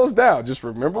he goes down, just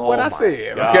remember what I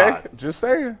said, God. okay? Just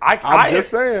saying. I'm just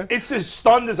saying. It's as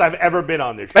stunned as I've ever been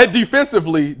on this show. And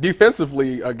defensively,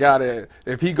 a guy that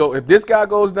if this guy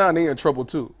goes down, they in trouble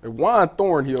too. If Juan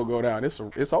Thornhill go down, it's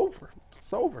over. It's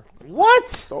over. What?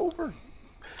 It's over.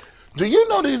 Do you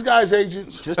know these guys'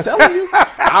 agents? Just telling you.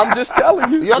 I'm just telling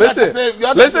you. Y'all got the same-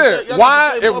 y'all got the Listen. same- y'all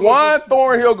got the same If Juan publicist.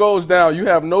 Thornhill goes down, you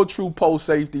have no true post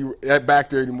safety back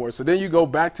there anymore. So then you go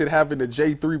back to having the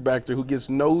J3 back there who gets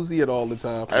nosy at all the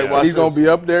time. Hey, And watch he's gonna this. be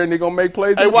up there and they're gonna make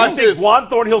plays. Hey, in the watch game. I think this. Juan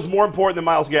Thornhill's more important than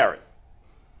Myles Garrett.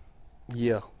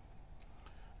 Yeah.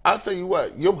 I'll tell you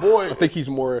what, your boy. I think he's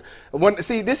more.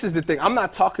 See, this is the thing. I'm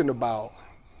not talking about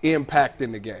impact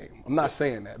in the game. I'm not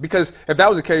saying that because if that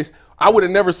was the case, I would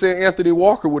have never said Anthony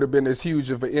Walker would have been as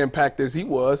huge of an impact as he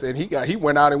was, and he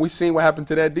went out and we seen what happened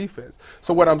to that defense.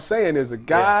 So what I'm saying is a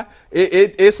guy,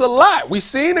 it's a lot. We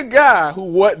seen a guy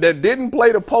that didn't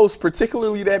play the post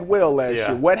particularly that well last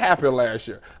year. What happened last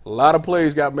year? A lot of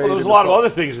plays got made. Well, there's a lot of other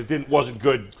things that wasn't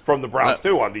good from the Browns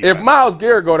too on defense. If Myles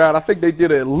Garrett go down, I think they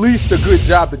did at least a good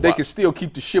job that they can still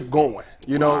keep the ship going.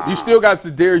 You know, you still got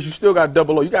Zedarius, you still got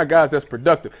Double O, you got guys that's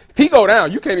productive. If he go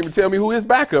down, you can't even tell me who his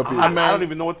backup is. I don't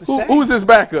even know what to say. Who's his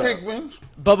backup? Hickman.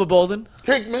 Bubba Bolden.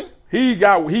 Hickman.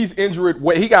 He's injured.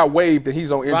 He got waived and he's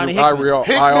on Ronnie injured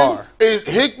Hickman. IR.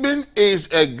 Hickman is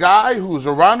a guy who's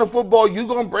around the football. You're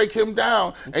going to break him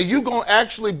down, and you're going to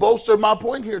actually bolster my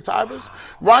point here, Tyvus.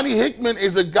 Ronnie Hickman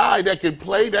is a guy that can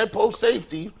play that post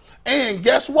safety, and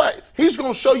guess what? He's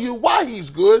going to show you why he's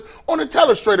good on a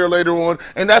telestrator later on,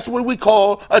 and that's what we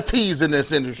call a tease in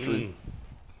this industry.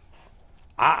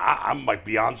 I'm like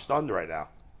beyond stunned right now.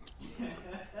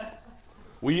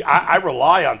 I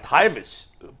rely on Tyvus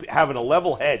having a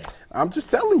level head, I'm just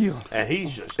telling you. and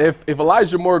he's just If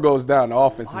Elijah Moore goes down, the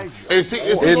offense is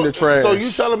in the trash. So you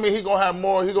telling me he gonna have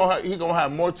more? He gonna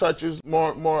have more touches,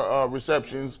 more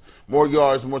receptions, more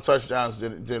yards, more touchdowns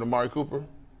than Amari Cooper?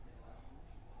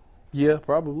 Yeah,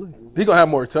 probably. He gonna have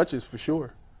more touches for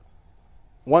sure.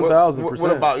 1,000%.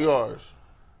 What about yards?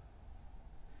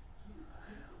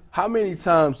 How many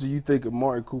times do you think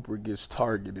Amari Cooper gets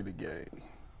targeted a game?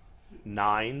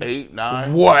 9. 8,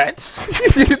 9. What?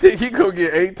 You think he gonna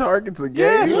get 8 targets a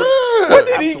game? Yeah. What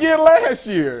did he get last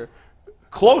year?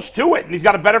 Close to it, and he's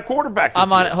got a better quarterback.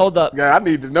 I'm on it. Hold up. Yeah, I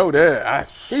need to know that.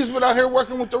 He's been out here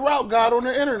working with the route god on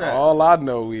the internet. All I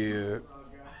know is,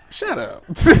 shut up,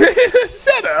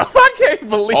 shut up. I can't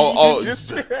believe you just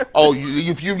said that.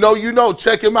 If you know, you know.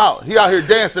 Check him out. He out here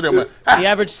dancing. He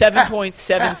averaged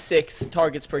 7.76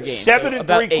 targets per game. 7 so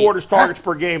about 3/4 targets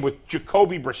per game with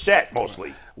Jacoby Brissett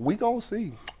mostly. We gonna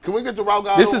see. Can we get the route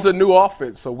god? This is a new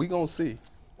offense, so we gonna see.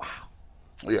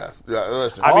 Yeah.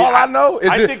 Listen. I mean, all I know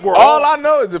is all I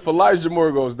know is if Elijah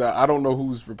Moore goes down, I don't know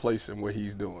who's replacing what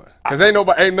he's doing. Because ain't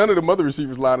none of them other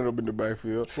receivers lining up in the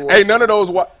backfield. Sure. Ain't none of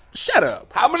those. Shut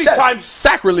up. How many times-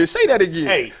 sacrilege? Say that again.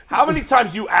 Hey, how many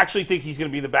times do you actually think he's going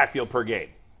to be in the backfield per game?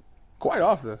 Quite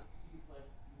often.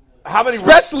 How many?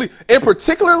 Especially and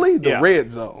particularly the red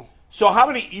zone. So how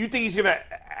many? You think he's going to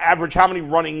average how many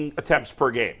running attempts per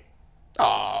game?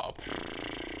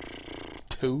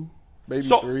 2, maybe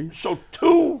 3. So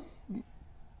 2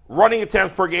 running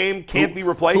attempts per game can't be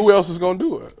replaced. Who else is gonna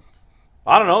do it?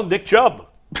 I don't know. Nick Chubb.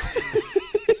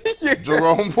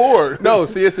 Jerome Ford. No,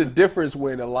 see, it's a difference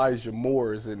when Elijah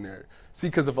Moore is in there. See,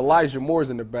 because if Elijah Moore is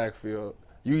in the backfield,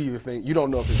 you don't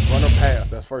know if it's run or pass.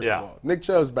 That's first of all. Nick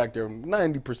Chubb's back there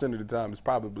 90% of the time is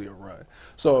probably a run.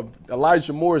 So if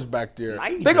Elijah Moore is back there,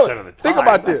 90% of the think time?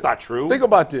 about That's this. not true. Think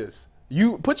about this.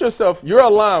 You put yourself, you're a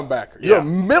linebacker. You're a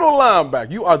middle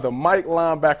linebacker. You are the Mike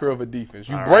linebacker of a defense.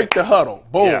 You break the huddle.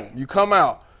 Boom. Yeah. You come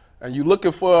out and you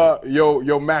looking for your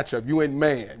matchup. You in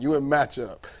man. You in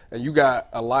matchup. And you got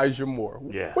Elijah Moore.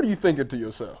 Yeah. What are you thinking to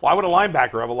yourself? Why would a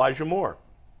linebacker have Elijah Moore?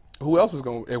 Who else is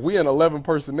going to – if we in 11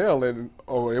 personnel, it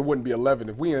wouldn't be 11.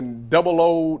 If we in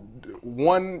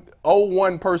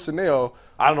 001 personnel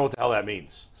 – I don't know what the hell that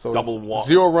means. So Double one.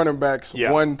 0 running backs,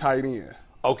 1 tight end.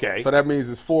 Okay. So that means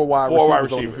it's 4 wide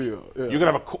receivers on the field. Yeah. You're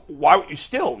gonna have why you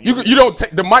still you don't take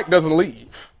the Mike doesn't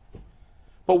leave.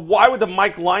 But why would the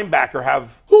Mike linebacker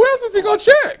have Who else is he gonna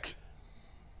check?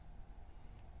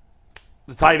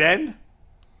 the tight end?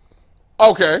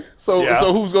 Okay, so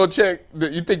who's gonna check?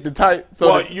 You think the tight?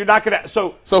 So You're not gonna.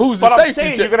 So who's the but safety I'm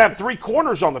saying check? you're gonna have 3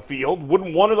 corners on the field.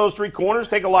 Wouldn't one of those 3 corners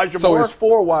take Elijah So Moore? it's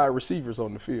 4 wide receivers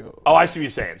on the field. Oh, I see what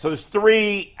you're saying. So there's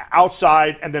 3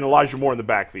 outside and then Elijah Moore in the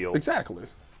backfield. Exactly.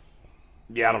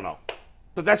 Yeah, I don't know,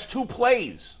 but that's 2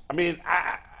 plays. I mean,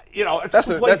 it's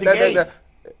 2 plays a game.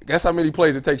 Guess how many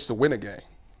plays it takes to win a game?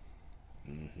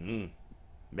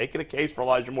 making a case for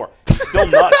Elijah Moore. He's still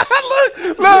nuts.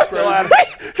 Look, Still at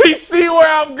it. he see where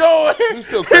I'm going. He's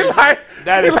still crazy.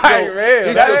 That is still, man,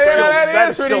 he's that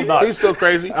is still pretty- nuts. He's still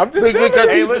crazy. I'm just because telling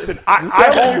Hey, he's listen,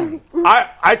 telling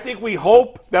I think we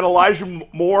hope that Elijah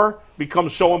Moore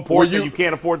becomes so important that you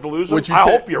can't afford to lose him. I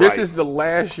hope you're this right. is the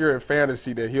last year in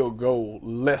fantasy that he'll go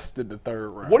less than the third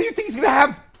round. What do you think he's going to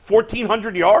have?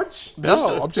 1,400 yards?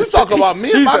 No, I'm just talking about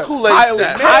me and my Kool-Aid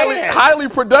stats. highly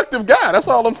productive guy. That's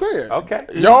all I'm saying. Okay.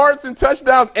 Yards and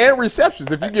touchdowns and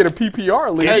receptions. If you get a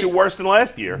PPR league, Can't do worse than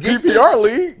last year. PPR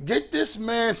league. Get this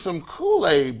man some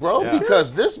Kool-Aid, bro,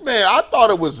 because this man, I thought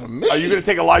it was me. Are you going to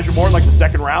take Elijah Moore in like the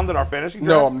second round in our fantasy draft?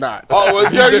 No, I'm not. Oh,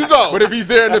 well, there you go. But if he's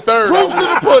there in the third, Proof's in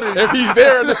the pudding. if he's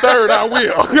there in the third, I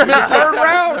will. Third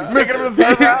round? Taking him in the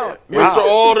third round? Mr.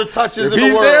 All the touches If in the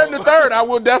he's world. there in the third, I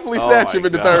will definitely snatch my him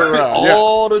in the God. third round. Yes.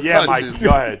 All the Yeah, Mike, touches. go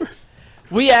ahead.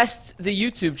 We asked the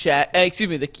YouTube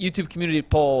the YouTube community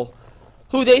poll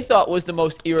who they thought was the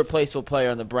most irreplaceable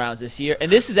player on the Browns this year. And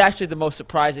this is actually the most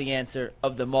surprising answer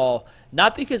of them all.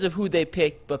 Not because of who they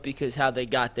picked, but because how they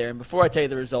got there. And before I tell you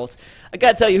the results, I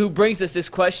got to tell you who brings us this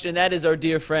question, and that is our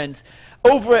dear friends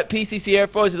over at PCC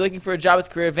Airfoils. If you're looking for a job with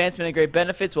career advancement and great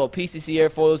benefits, well, PCC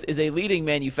Airfoils is a leading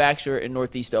manufacturer in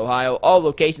Northeast Ohio. All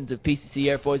locations of PCC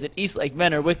Airfoils at Eastlake,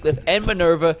 Menor, Wickliffe, and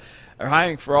Minerva are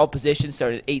hiring for all positions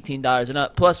starting at $18 and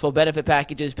up, plus full benefit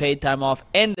packages, paid time off,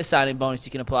 and the signing bonus.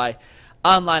 You can apply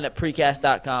online at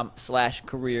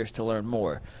precast.com/careers to learn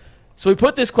more. So we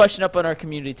put this question up on our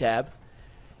community tab,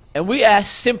 and we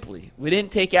asked simply, we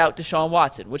didn't take out Deshaun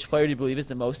Watson. Which player do you believe is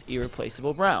the most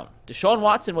irreplaceable Brown? Deshaun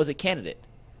Watson was a candidate.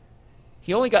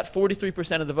 He only got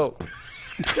 43% of the vote.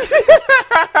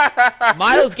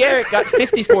 Miles Garrett got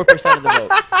 54% of the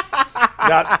vote.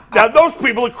 Now those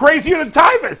people are crazier than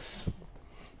Tyvus.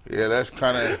 Yeah, that's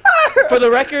kind of. For the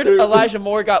record, Elijah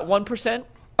Moore got 1%,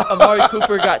 Amari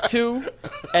Cooper got 2%,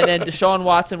 and then Deshaun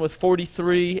Watson with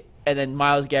 43%, and then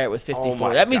Miles Garrett with 54%.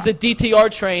 my That means the DTR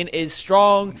train is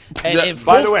strong and in full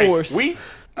By the way, force. Who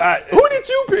did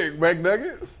you pick,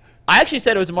 McNuggets? I actually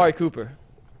said it was Amari Cooper.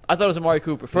 I thought it was Amari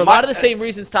Cooper. For a lot of the same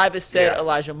reasons Tyvus said Yeah.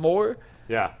 Elijah Moore.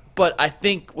 Yeah. But I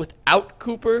think without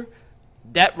Cooper,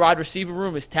 that wide receiver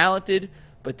room is talented,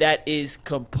 but that is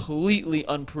completely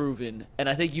unproven. And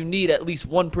I think you need at least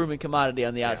one proven commodity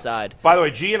on the outside. By the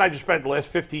way, G and I just spent the last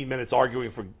 15 minutes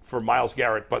arguing for Miles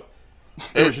Garrett, but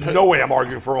there's no way I'm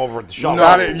arguing for him over Deshaun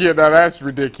Watson. No, that's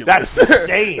ridiculous. That's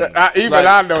insane.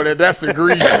 I know that's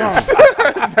egregious.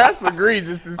 That's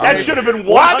egregious. That should have been 100.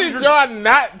 Why did y'all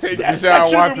not take Deshaun That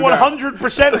should have Watson? been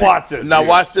 100% Watson. Now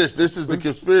watch this. This is the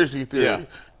conspiracy theory. Yeah.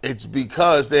 It's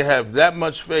because they have that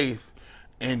much faith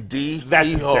in That's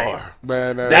insane. DTR.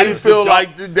 Man, That They is feel the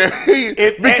like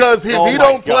because if oh he my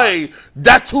don't God. play,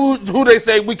 that's who they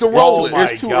say we can roll Oh with. my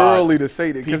it's too God. early to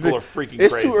say that because People are freaking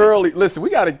it's crazy. too early. Listen, we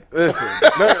gotta listen.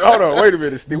 Hold on, wait a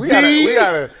minute, Steve. We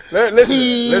gotta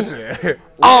listen.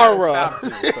 Aura.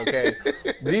 Okay,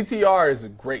 DTR is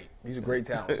great. He's a great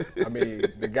talent. I mean,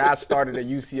 the guy started at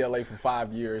UCLA for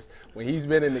 5 years. When he's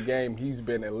been in the game, he's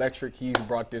been electric. He's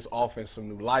brought this offense some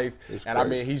new life, and I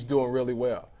mean, he's doing really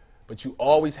well. But you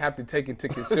always have to take into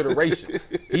consideration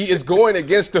he is going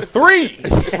against the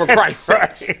threes, for Christ's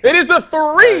sake. It is the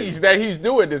threes that he's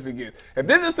doing this against. If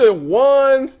this is the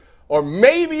ones or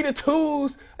maybe the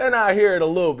twos, then I hear it a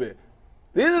little bit.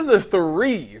 This is the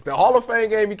threes. The Hall of Fame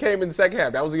game, he came in the second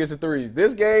half. That was against the threes.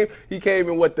 This game, he came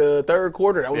in, the third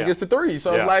quarter? That was against the threes.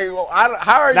 So it's like, well,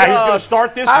 how are Now y'all? he's gonna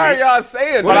start this How week. are y'all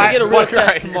saying We're that? going to get a real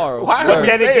test tomorrow. Why But are you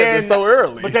then saying again, this so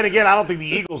early? But then again, I don't think the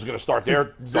Eagles are going to start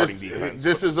their starting defense.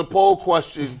 This is a poll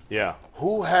question. Yeah.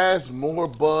 Who has more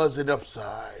buzz and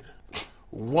upside?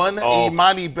 One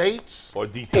Imani Bates Or or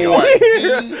DTR.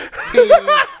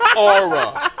 DT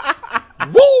Aura?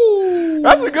 Woo!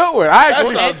 That's a good one. I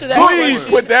actually, We'll answer that please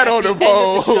question put that on the at the end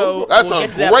of the poll. show. That's We'll a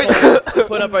get to that great- poll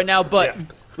put up right now, but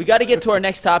we got to get to our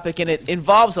next topic, and it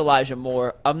involves Elijah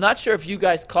Moore. I'm not sure if you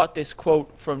guys caught this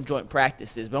quote from joint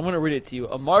practices, but I'm going to read it to you.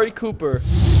 Amari Cooper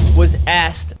was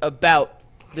asked about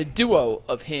the duo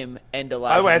of him and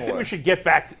Elijah By the way, I Moore. think we should get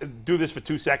back do this for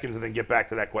 2 seconds and then get back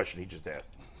to that question he just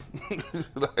asked.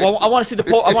 Well, I want to see the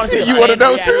poll. I want to see the You want to fan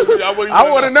know reaction. too? I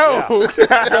want to know.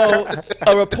 So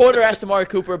a reporter asked Amari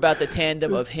Cooper about the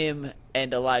tandem of him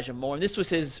and Elijah Moore, and this was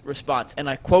his response, and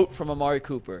I quote from Amari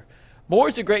Cooper: "Moore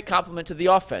is a great compliment to the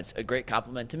offense, a great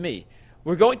compliment to me.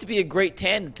 We're going to be a great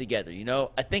tandem together, you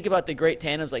know. I think about the great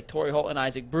tandems like Torrey Holt and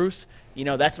Isaac Bruce. You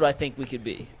know, that's what I think we could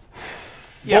be."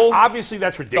 Yeah, Bold obviously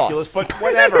that's ridiculous, thoughts. but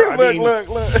whatever. I mean, look.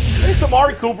 it's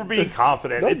Amari Cooper being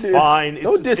confident. It's fine.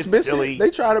 Don't It's dismiss silly. it. They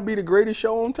try to be the greatest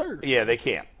show on turf. Yeah, they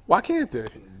can't Why can't they?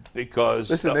 because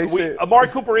Listen, they said- Amari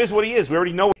Cooper is what he is. We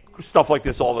already know stuff like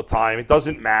this all the time. It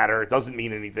doesn't matter. It doesn't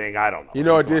mean anything. I don't know.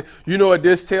 You know what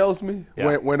this tells me?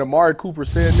 Yeah. When Amari Cooper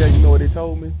said that, you know what they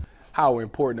told me? How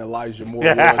important Elijah Moore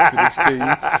was to this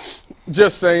team.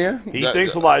 Just saying. He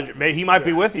thinks Elijah. He might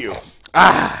be with you.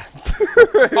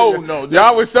 Oh no!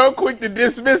 Y'all was so quick to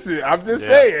dismiss it. I'm just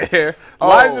saying.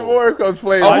 Elijah Moore comes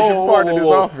playing a major part of this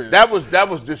offense. That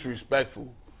was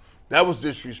disrespectful. That was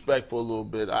disrespectful a little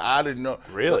bit. I didn't know.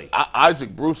 Really?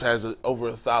 Isaac Bruce has over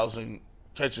 1,000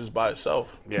 catches by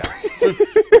itself. Yeah.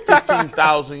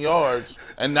 15,000 yards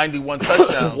and 91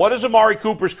 touchdowns. What is Amari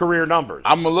Cooper's career numbers?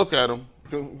 I'm gonna look at him.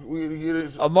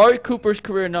 Amari Cooper's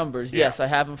career numbers. Yeah. Yes, I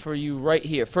have them for you right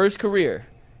here. For his career,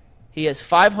 he has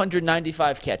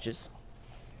 595 catches,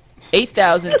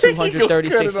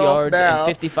 8,236 yards, and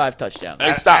 55 touchdowns.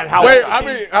 Hey, stop. Wait,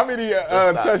 how many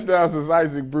touchdowns does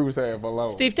Isaac Bruce have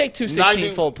alone? Steve, take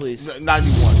 216 full, please.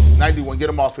 91. Get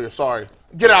him off here. Sorry.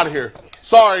 Get out of here.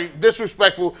 Sorry.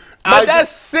 Disrespectful. But that's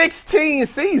 16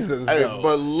 seasons, Hey, though.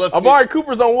 but look, Amari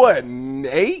Cooper's on what?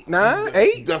 8, 9,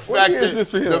 8? the What fact year is this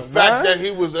for him? that the fact 9? that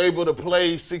he was able to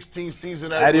play 16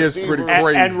 seasons That is pretty receiver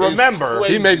crazy. And remember,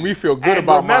 He make me feel good And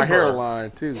about my remember,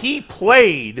 hairline, too. He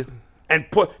played and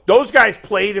those guys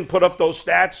played and put up those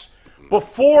stats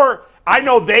before. I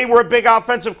know they were a big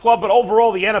offensive club, but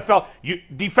overall the NFL,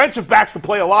 defensive backs could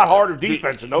play a lot harder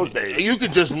defense in those days. You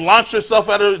could just launch yourself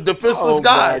at a defenseless Oh,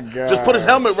 guy. my God. Just put his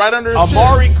helmet right under his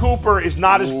Amari chin. Cooper is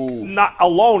not as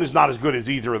good as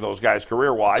either of those guys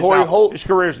career wise. Torrey Holt- His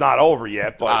career's not over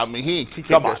yet, but I mean, he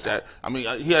can't catch that. I mean,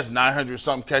 he has 900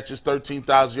 something catches,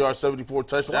 13,000 yards, 74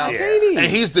 touchdowns. Yeah. And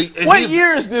he's the. And What he's,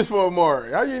 year is this for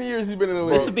Amari? How many years has he been in the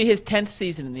league? This will be his 10th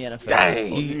season in the NFL.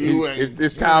 Dang. You ain't-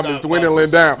 His you time not is about dwindling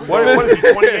to- down. what is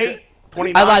he, 28?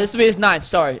 29? I lied. This will be his 9th.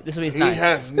 Sorry. This will be his He 9th.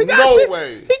 has He got no six-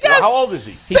 way. He got How old is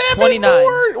he? He's 7 29.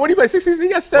 more. What do you play? 6 seasons? He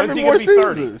got 7 he more gonna be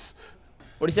 30? seasons.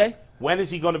 What do you say? When is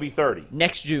he going to be 30?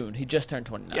 Next June. He just turned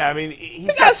 29. Yeah, I mean,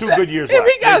 he's got 2 good years left.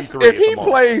 If he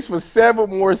plays for 7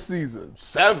 more seasons,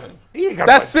 7. He ain't gotta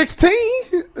that's play.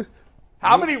 16.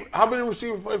 How many? How many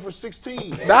receivers play for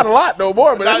 16? Not a lot no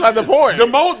more, but that's not the point. The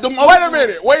most.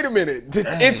 Wait a minute.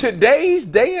 In today's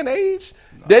day and age,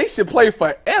 they should play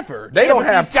forever. They don't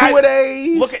but have these guys-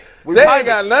 2-a-days. look at- They ain't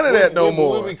got none of that no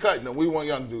more. We be cutting them. We want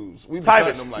young dudes. We be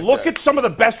cutting them like Look that. at some of the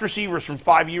best receivers from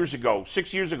 5 years ago,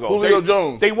 6 years ago. Julio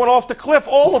Jones. They went off the cliff,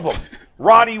 all of them.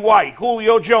 Roddy White,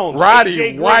 Julio Jones, Roddy AJ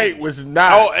Green. White was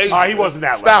not. Oh, AJ. He wasn't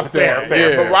that Stop level. Fair, that. fair.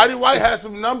 Yeah. But Roddy White has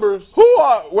some numbers. Who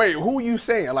are you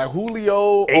saying? Like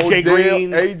Julio, AJ Odell,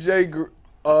 Green.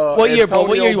 What year, bro?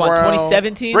 What year you want? Brown.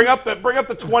 2017? Bring up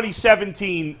the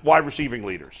 2017 wide receiving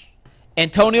leaders.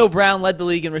 Antonio Brown led the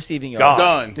league in receiving yards. Gone.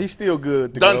 Done. He's still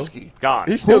good to Dunsky. Gone.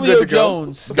 go. He's still Julio good to go.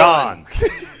 Jones. Gone.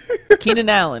 Keenan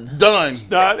Allen. Done. He's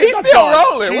not still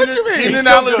done. rolling. What you mean? Keenan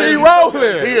Allen, He he- rolling. He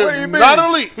What do is you mean? not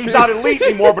elite. He's not elite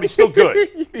anymore, but he's still good.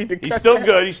 You need to He's cut still that.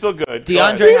 good. He's still good.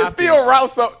 DeAndre He's Hopkins. still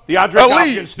route so DeAndre elite.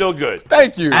 Hopkins still good.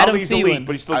 Thank you. I don't Adam think he's elite, Thielen.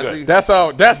 but he's still I good. think- That's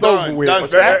all. That's Done. over with. Done.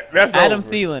 What's that? That's Adam over.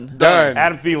 Thielen. Done.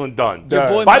 Adam Thielen done. Your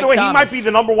boy By Mike the way, he Thomas. might be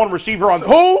the number 1 receiver on.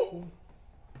 Who?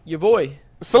 Your boy.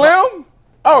 Slim?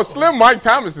 Oh, Slim Mike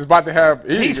Thomas is about to have.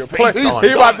 He's about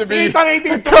done. to be. He's done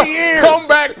anything in 20 years.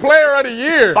 Comeback player of the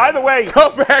year. By the way,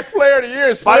 Comeback player of the year. By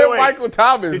the Slim way, Michael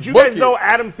Thomas. did you Book guys it. know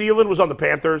Adam Thielen was on the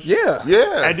Panthers? Yeah.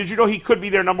 Yeah. And did you know he could be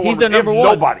their number 1? He's their They have number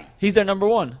 1. Nobody. He's their number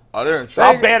 1. Oh, they're in How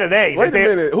trouble. bad are they? Wait a They-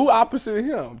 minute. Who opposite of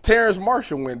him? Terrence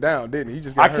Marshall went down, didn't he? He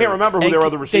just got I can't hurt. remember who their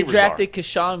other receivers They drafted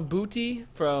Kashawn Booty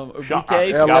from or Sean-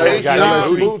 Butte LA. from LA. Sean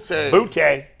Booty. Butte.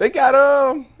 Butte. They got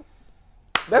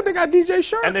they got DJ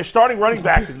Sharp. And their starting running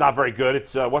back is not very good.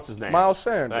 It's what's his name? Miles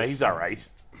Sanders. He's all right.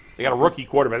 They got a rookie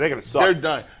quarterback. They're going to suck. They're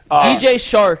done. DJ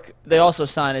Shark, they also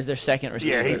signed as their second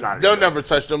receiver. Yeah, he's not. They'll never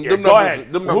touch them. Yeah, them go numbers,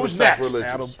 ahead. them numbers Who's sound next?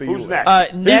 religious. Adam Who's Thielen.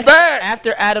 next? Next,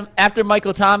 back. after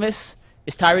Michael Thomas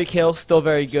is Tyreek Hill, still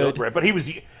very Still good. great. But he was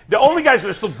the only guys that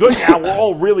are still good now. Were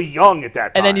all really young at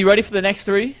that time. And then you ready for the next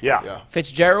 3? yeah. Yeah.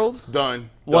 Fitzgerald, Done.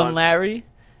 one Larry,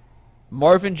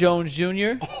 Marvin Jones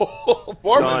Jr.,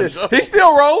 Marvin Jones. He's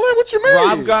still rolling. What you mean?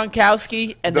 Rob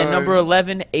Gronkowski, and then Done. number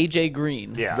 11, AJ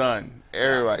Green. Yeah. Done.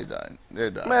 Everybody done.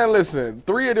 They're done. Man, listen.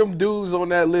 3 of them dudes on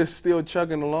that list still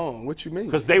chugging along. What you mean?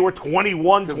 Because they were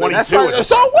 21, 22. That's right.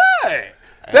 So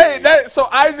what? So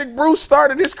Isaac Bruce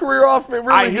started his career off really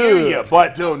I hear good. you,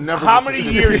 but They'll never how get many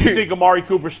to- years do you think Amari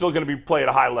Cooper's still going to be played at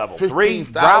a high level? 3,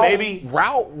 15,000. maybe?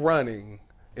 Route running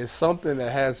is something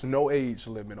that has no age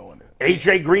limit on it.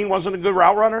 AJ Green wasn't a good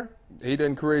route runner? He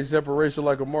didn't create separation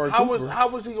like Amari Cooper. How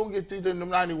was he gonna get these them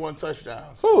 91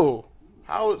 touchdowns? Who?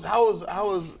 How is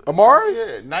Amari?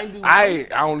 Yeah, 91. I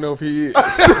don't know if he is.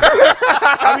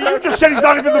 I mean, you just said he's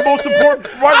not even the most important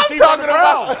wide receiver on the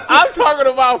Browns. I'm talking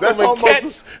about That's from a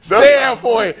almost- catch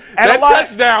standpoint. And That a lot-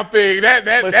 touchdown thing,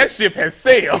 that ship has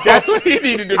sailed. He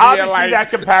needed to be at Obviously, like that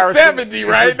comparison 70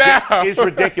 right now. is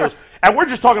ridiculous. And we're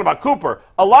just talking about Cooper.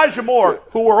 Elijah Moore,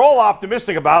 who we're all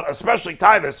optimistic about, especially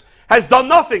Tyvis, has done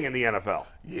nothing in the NFL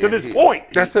to this point.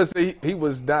 That's because he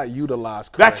was not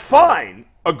utilized correctly. That's fine,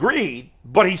 agreed,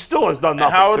 but he still has done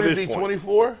nothing. How old to is this he? point.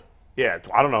 24. Yeah,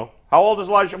 I don't know. How old is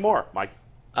Elijah Moore, Mike?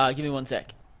 Give me 1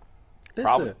 sec.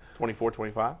 Probably Listen, 24,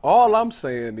 25. all I'm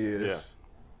saying is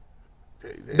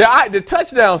the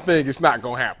touchdown thing is not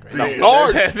going to happen. The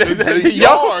yards. The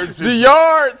yards. The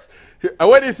yards.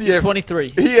 What is he? He's at? 23.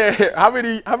 He had, how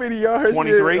many yards?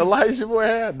 23? Did Elijah Moore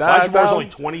had? Elijah Moore's 9,000? only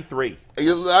 23.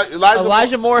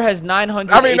 Elijah Moore has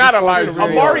 900. I mean, not Elijah Moore.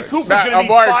 Amari Cooper's Not going to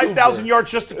need Amari 5,000 Cooper.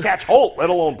 yards just to catch Holt,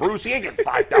 let alone Bruce. He ain't getting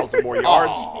 5,000 more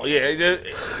yards. Oh yeah,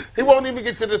 he won't even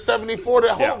get to the 74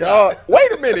 that whole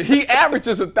Wait a minute. He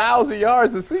averages 1,000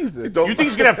 yards a season. You think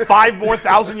he's going to have 5 more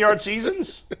 1,000-yard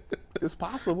seasons? It's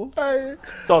possible.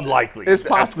 It's unlikely. It's At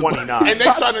possible. 29. And they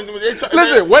trying to.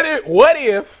 Listen, what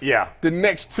if Yeah. the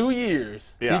next 2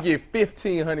 years Yeah. he get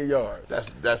 1,500 yards?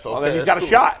 That's okay. Well, then he's That's got a cool.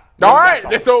 shot. All right,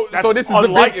 That's so that's this is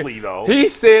unlikely, the big, though. He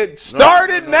said,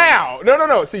 "Start it now."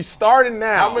 No. See, starting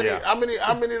now. How many? Yeah. How many?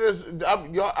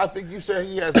 I think you said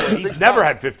he has. Like, He's never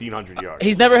had 1,500 yards.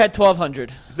 He's never had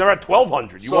 1,200. He's never had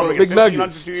 1,200. You So, want to Big get 1,500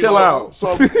 Nuggets, 2 years chill old? out.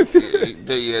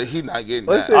 So yeah, he's not getting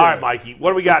Listen. that. All right, Mikey.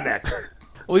 What do we got next?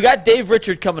 We got Dave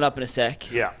Richard coming up in a sec.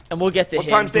 Yeah. And we'll get to What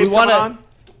him. time's Do we Dave coming wanna- on?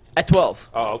 At 12.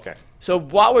 Oh, okay. So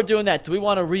while we're doing that, do we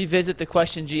want to revisit the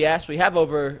question G asked? We have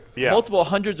over multiple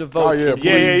hundreds of votes. Oh, yeah, in the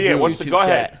Yeah. YouTube What's the- go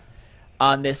ahead. chat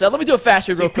on this. Let me do a fast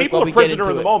read See, real quick people while are we get prisoner into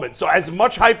of the it. moment. So as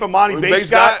much hype Amani Bates Bates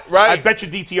got, got, right. I bet you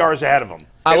DTR is ahead of him.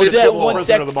 I will It is do that football. one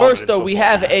Prisoner sec. of the moment First, in though, we football.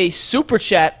 have a super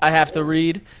chat I have to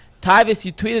read. Tyvis,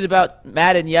 you tweeted about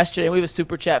Madden yesterday, and we have a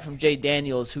super chat from Jay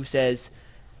Daniels who says,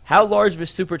 how large of a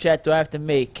super chat do I have to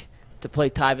make to play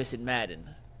Tyvis in Madden?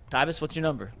 Tyvis, what's your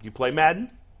number? You play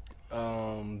Madden?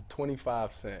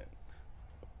 25 cent.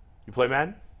 You play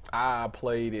Madden? I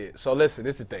played it. So listen,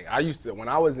 this is the thing. I used to, when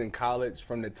I was in college,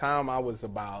 from the time I was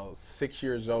about 6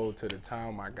 years old to the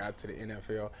time I got to the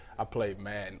NFL, I played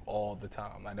Madden all the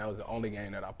time. Like that was the only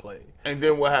game that I played. And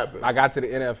then what happened? I got to the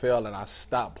NFL and I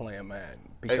stopped playing Madden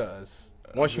because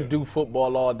once you do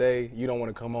football all day, you don't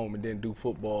want to come home and then do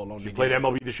football on the You played game.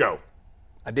 MLB The Show?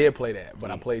 I did play that,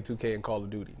 but I played 2K and Call of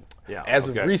Duty. Yeah, As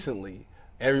okay. of recently,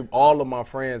 all of my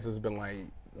friends has been like,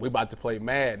 we about to play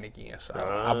Madden again. So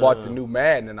I bought the new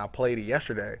Madden and I played it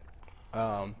yesterday.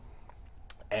 And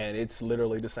it's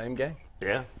literally the same game.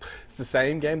 Yeah. It's the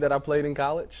same game that I played in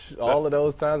college, all of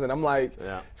those times. And I'm like,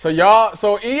 Yeah.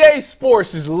 so EA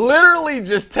Sports is literally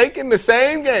just taking the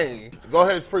same game Go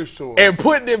ahead, preach to him. and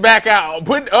putting it back out,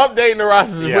 updating the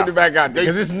rosters and Yeah. putting it back out there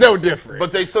because it's no different.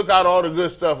 But they took out all the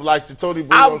good stuff, like the Tony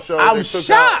Bruno show. I'm They took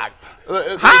shocked.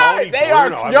 Out, How Tony they are,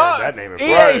 Bruno, I've y'all, heard that name before.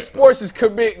 EA Right. Sports is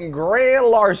committing grand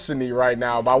larceny right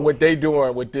now by what they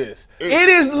doing with this. It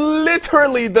is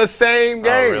literally the same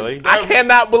game. really? I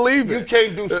cannot believe You it.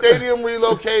 can't do stadium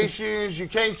relocations. You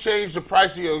can't change the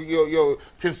price of your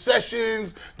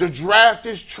concessions. The draft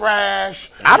is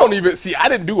trash. I don't even see. I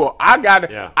didn't do it. I got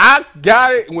it. Yeah. I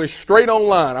got it. And went straight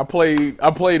online. I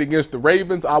played against the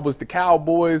Ravens. I was the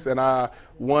Cowboys, and I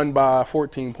won by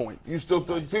 14 points. You still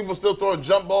people still throwing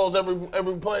jump balls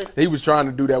every play. He was trying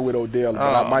to do that with Odell,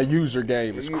 but my user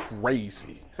game is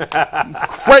crazy.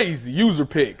 Crazy user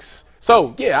picks.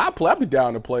 So yeah, I be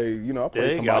down to play. I There play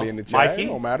you somebody go. in the chat. Mikey? It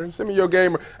don't matter. Send me your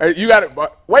game. Hey, you got it.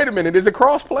 Wait a minute. Is it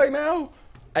cross play now?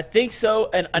 I think so.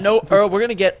 And I know, Earl, we're going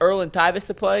to get Earl and Tyvis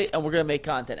to play, and we're going to make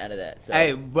content out of that. So.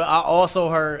 Hey, but I also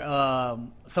heard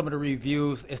some of the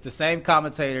reviews. It's the same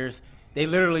commentators. They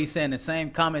literally saying the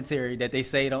same commentary that they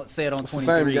said on 23. the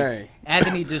same game.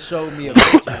 Anthony just showed me a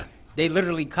picture. They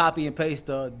literally copy and paste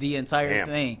the entire Damn.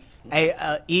 thing.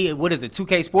 Hey, what is it?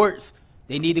 2K Sports.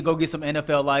 They need to go get some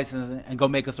NFL license and go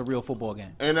make us a real football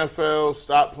game. NFL,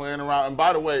 stop playing around. And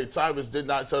by the way, Tyvis did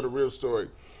not tell the real story.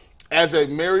 As a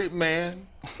married man,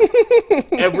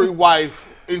 every wife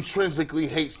intrinsically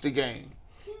hates the game,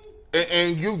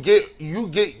 and you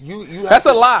have That's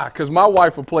a lie, because my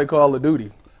wife will play Call of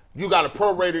Duty. You got a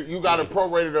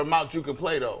prorated amount you can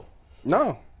play though.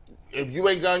 No. If you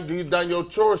ain't done your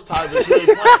chores, Tyvis, you ain't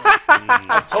playing.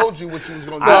 I told you what you was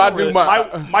gonna do. No, I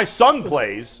do my son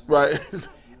plays, Right.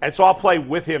 and so I'll play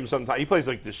with him sometimes. He plays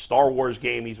like this Star Wars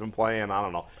game he's been playing. I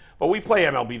don't know. But we play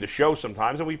MLB The Show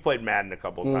sometimes, and we've played Madden a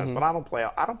couple of times. But I don't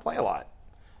play a lot.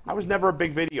 I was never a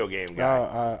big video game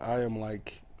guy. I am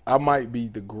like I might be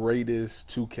the greatest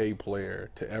 2K player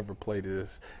to ever play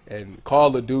this. And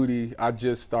Call of Duty, I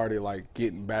just started like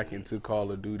getting back into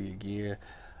Call of Duty again.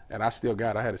 And I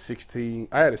had a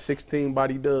 16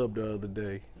 body dub the other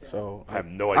day. So I have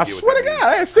no idea. I swear to God,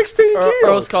 I had 16 kills.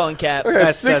 Earl's calling cap. I had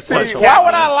That's 16. Why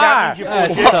would I lie?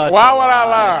 Why would I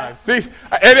lie? See,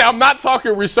 and I'm not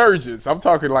talking resurgence. I'm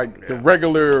talking like the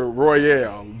regular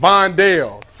Royale.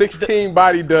 Vondale, 16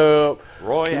 body dub.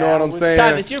 Royale. You know what I'm saying?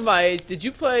 Thomas, you're my age. Did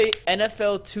you play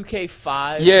NFL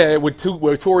 2K5? Yeah, with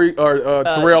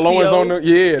Terrell Owens T.O. on the.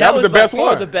 Yeah, that was the best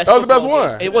one. That was the best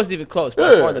one. It wasn't even close,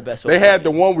 but by far the best one. They had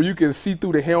the one where you can see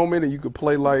through the helmet and you could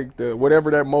play like the whatever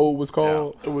that mode was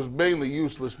called. It was mainly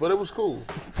useless, but it was cool.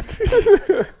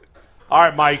 All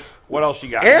right, Mike. What else you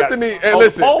got? Anthony, and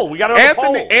listen, we got another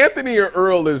poll. Anthony and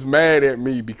Earl is mad at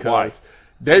me because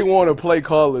they want to play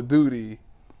Call of Duty,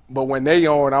 but when they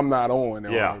on, I'm not on.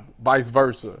 Or vice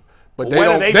versa. But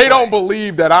they don't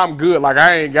believe that I'm good. Like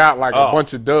I ain't got like a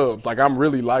bunch of dubs. Like I'm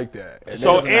really like that. And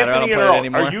so Anthony and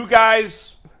Earl, are you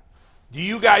guys? Do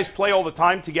you guys play all the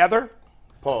time together?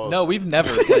 Pause. No, we've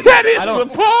never played. That is I the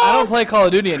pause. I don't play Call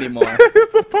of Duty anymore.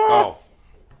 It's a pause.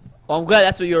 Well, I'm glad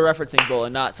that's what you were referencing, Bull,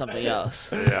 and not something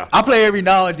else. Yeah. I play every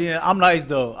now and then. I'm nice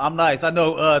though. I'm nice. I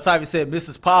know Tyvin said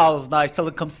Mrs. Powell's nice. Tell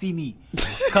her come see me.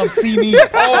 Come see me.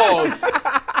 Pause.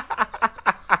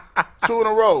 2 in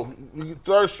a row.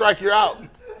 Third strike, you're out.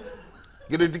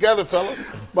 Get it together, fellas.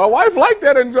 My wife like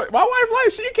that. And my wife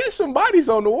like she catch some bodies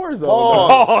on the war zone.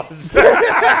 Pause. 3.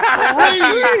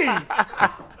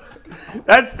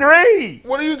 That's 3.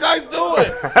 What are you guys doing?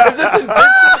 Is this intentional?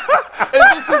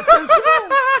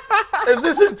 Is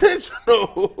this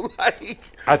intentional? Like,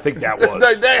 I think that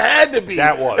was. they had to be.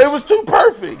 That was. It was too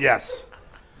perfect. Yes.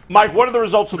 Mike, what are the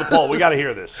results of the poll? We got to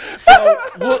hear this. So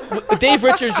Dave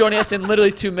Richards joining us in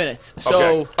literally 2 minutes. So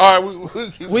Okay. All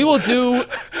right, we will do.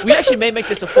 We actually may make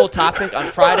this a full topic on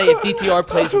Friday if DTR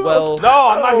plays well. No,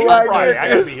 I'm not here on Friday. I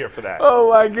got to be here for that. Oh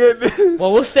my goodness.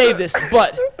 Well, we'll save this.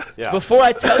 But Yeah. before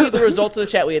I tell you the results of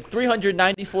the chat, we had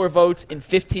 394 votes in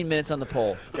 15 minutes on the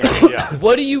poll. Yeah.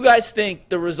 What do you guys think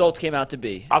the results came out to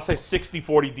be? I'll say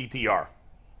 60-40 DTR.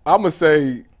 I'm gonna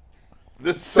say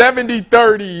This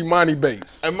 70-30 Imani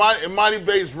Bates. and Monty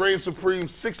Bates reigns supreme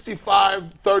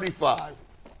 65-35.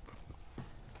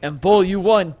 And Bull, you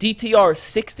won. DTR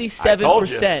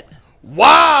 67%.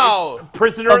 Wow.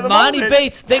 Prisoner of the Amani moment.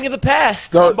 Bates, thing of the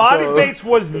past. Amani Bates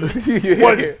was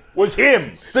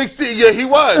him. 60. Yeah, he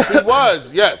was. He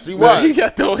was. Yes, he was. He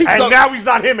got the, And now he's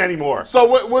not him anymore. So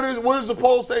what does the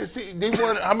poll say? See, they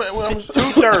won, how many?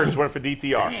 2/3 went for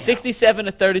DTR.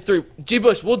 67-33. G.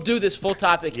 Bush, we'll do this full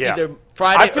topic Yeah. either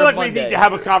Friday I feel or like Monday. we need to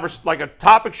have a conversation. Like a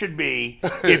topic should be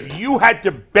if you had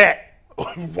to bet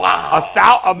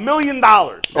 $1 million.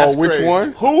 oh, which crazy.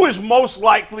 one? Who is most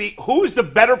likely? Who is the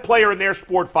better player in their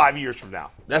sport 5 years from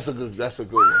now? That's a good one.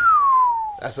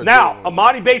 That's a good Now, one.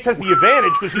 Amani Bates has the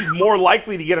advantage because he's more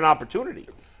likely to get an opportunity,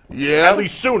 Yeah. at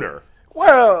least sooner.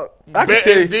 Well, I Bet-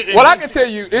 can and- tell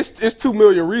you, it's 2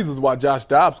 million reasons why Josh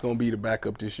Dobbs gonna be the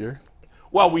backup this year.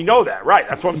 Well, we know that, right?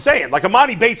 That's what I'm saying. Like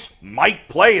Amani Bates might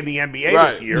play in the NBA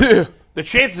Right. this year. Yeah. The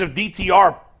chances of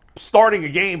DTR starting a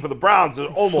game for the Browns are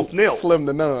almost nil. Slim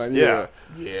to none. Yeah.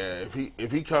 Yeah,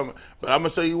 if he come, but I'm gonna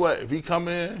tell you what, if he come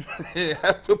in and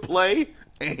have to play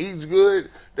and he's good,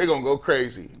 they're gonna go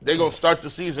crazy. They're gonna start the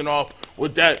season off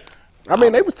with that. I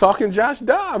mean, they was talking Josh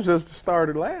Dobbs as the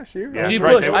starter last year. Yeah. G. That's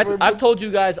right. Bush, They were- I've told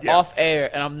you guys Yeah. off air,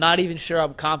 and I'm not even sure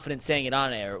I'm confident saying it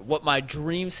on air, what my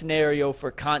dream scenario for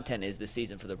content is this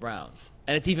season for the Browns.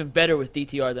 And it's even better with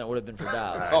DTR than it would have been for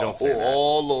Dobbs. Don't say that.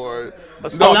 Oh Lord!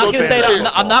 Let's I'm don't not say going to say that.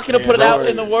 that. I'm not going to put it out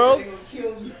in the world.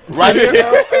 Right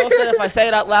here. Earl said if I say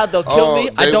it out loud, they'll kill me.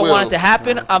 I they don't want will. it to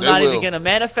happen. I'm They not even will. going to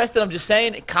manifest it. I'm just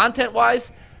saying,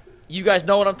 content-wise, you guys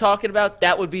know what I'm talking about.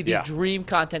 That would be the Yeah. dream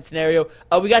content scenario.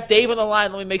 We got Dave on the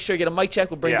line. Let me make sure I get a mic check.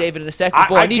 We'll bring Yeah. David in a second.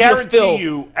 Boy, I I need you to guarantee fill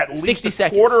you at least 60 a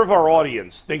seconds. quarter of our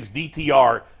audience thinks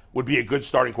DTR would be a good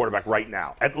starting quarterback right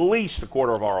now. At least a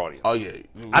quarter of our audience. Oh yeah.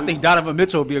 I think Donovan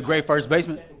Mitchell would be a great first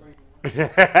baseman.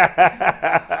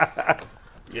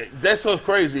 Yeah, that's so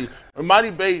crazy. Monty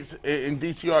Bates and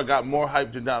DTR got more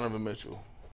hype than Donovan Mitchell.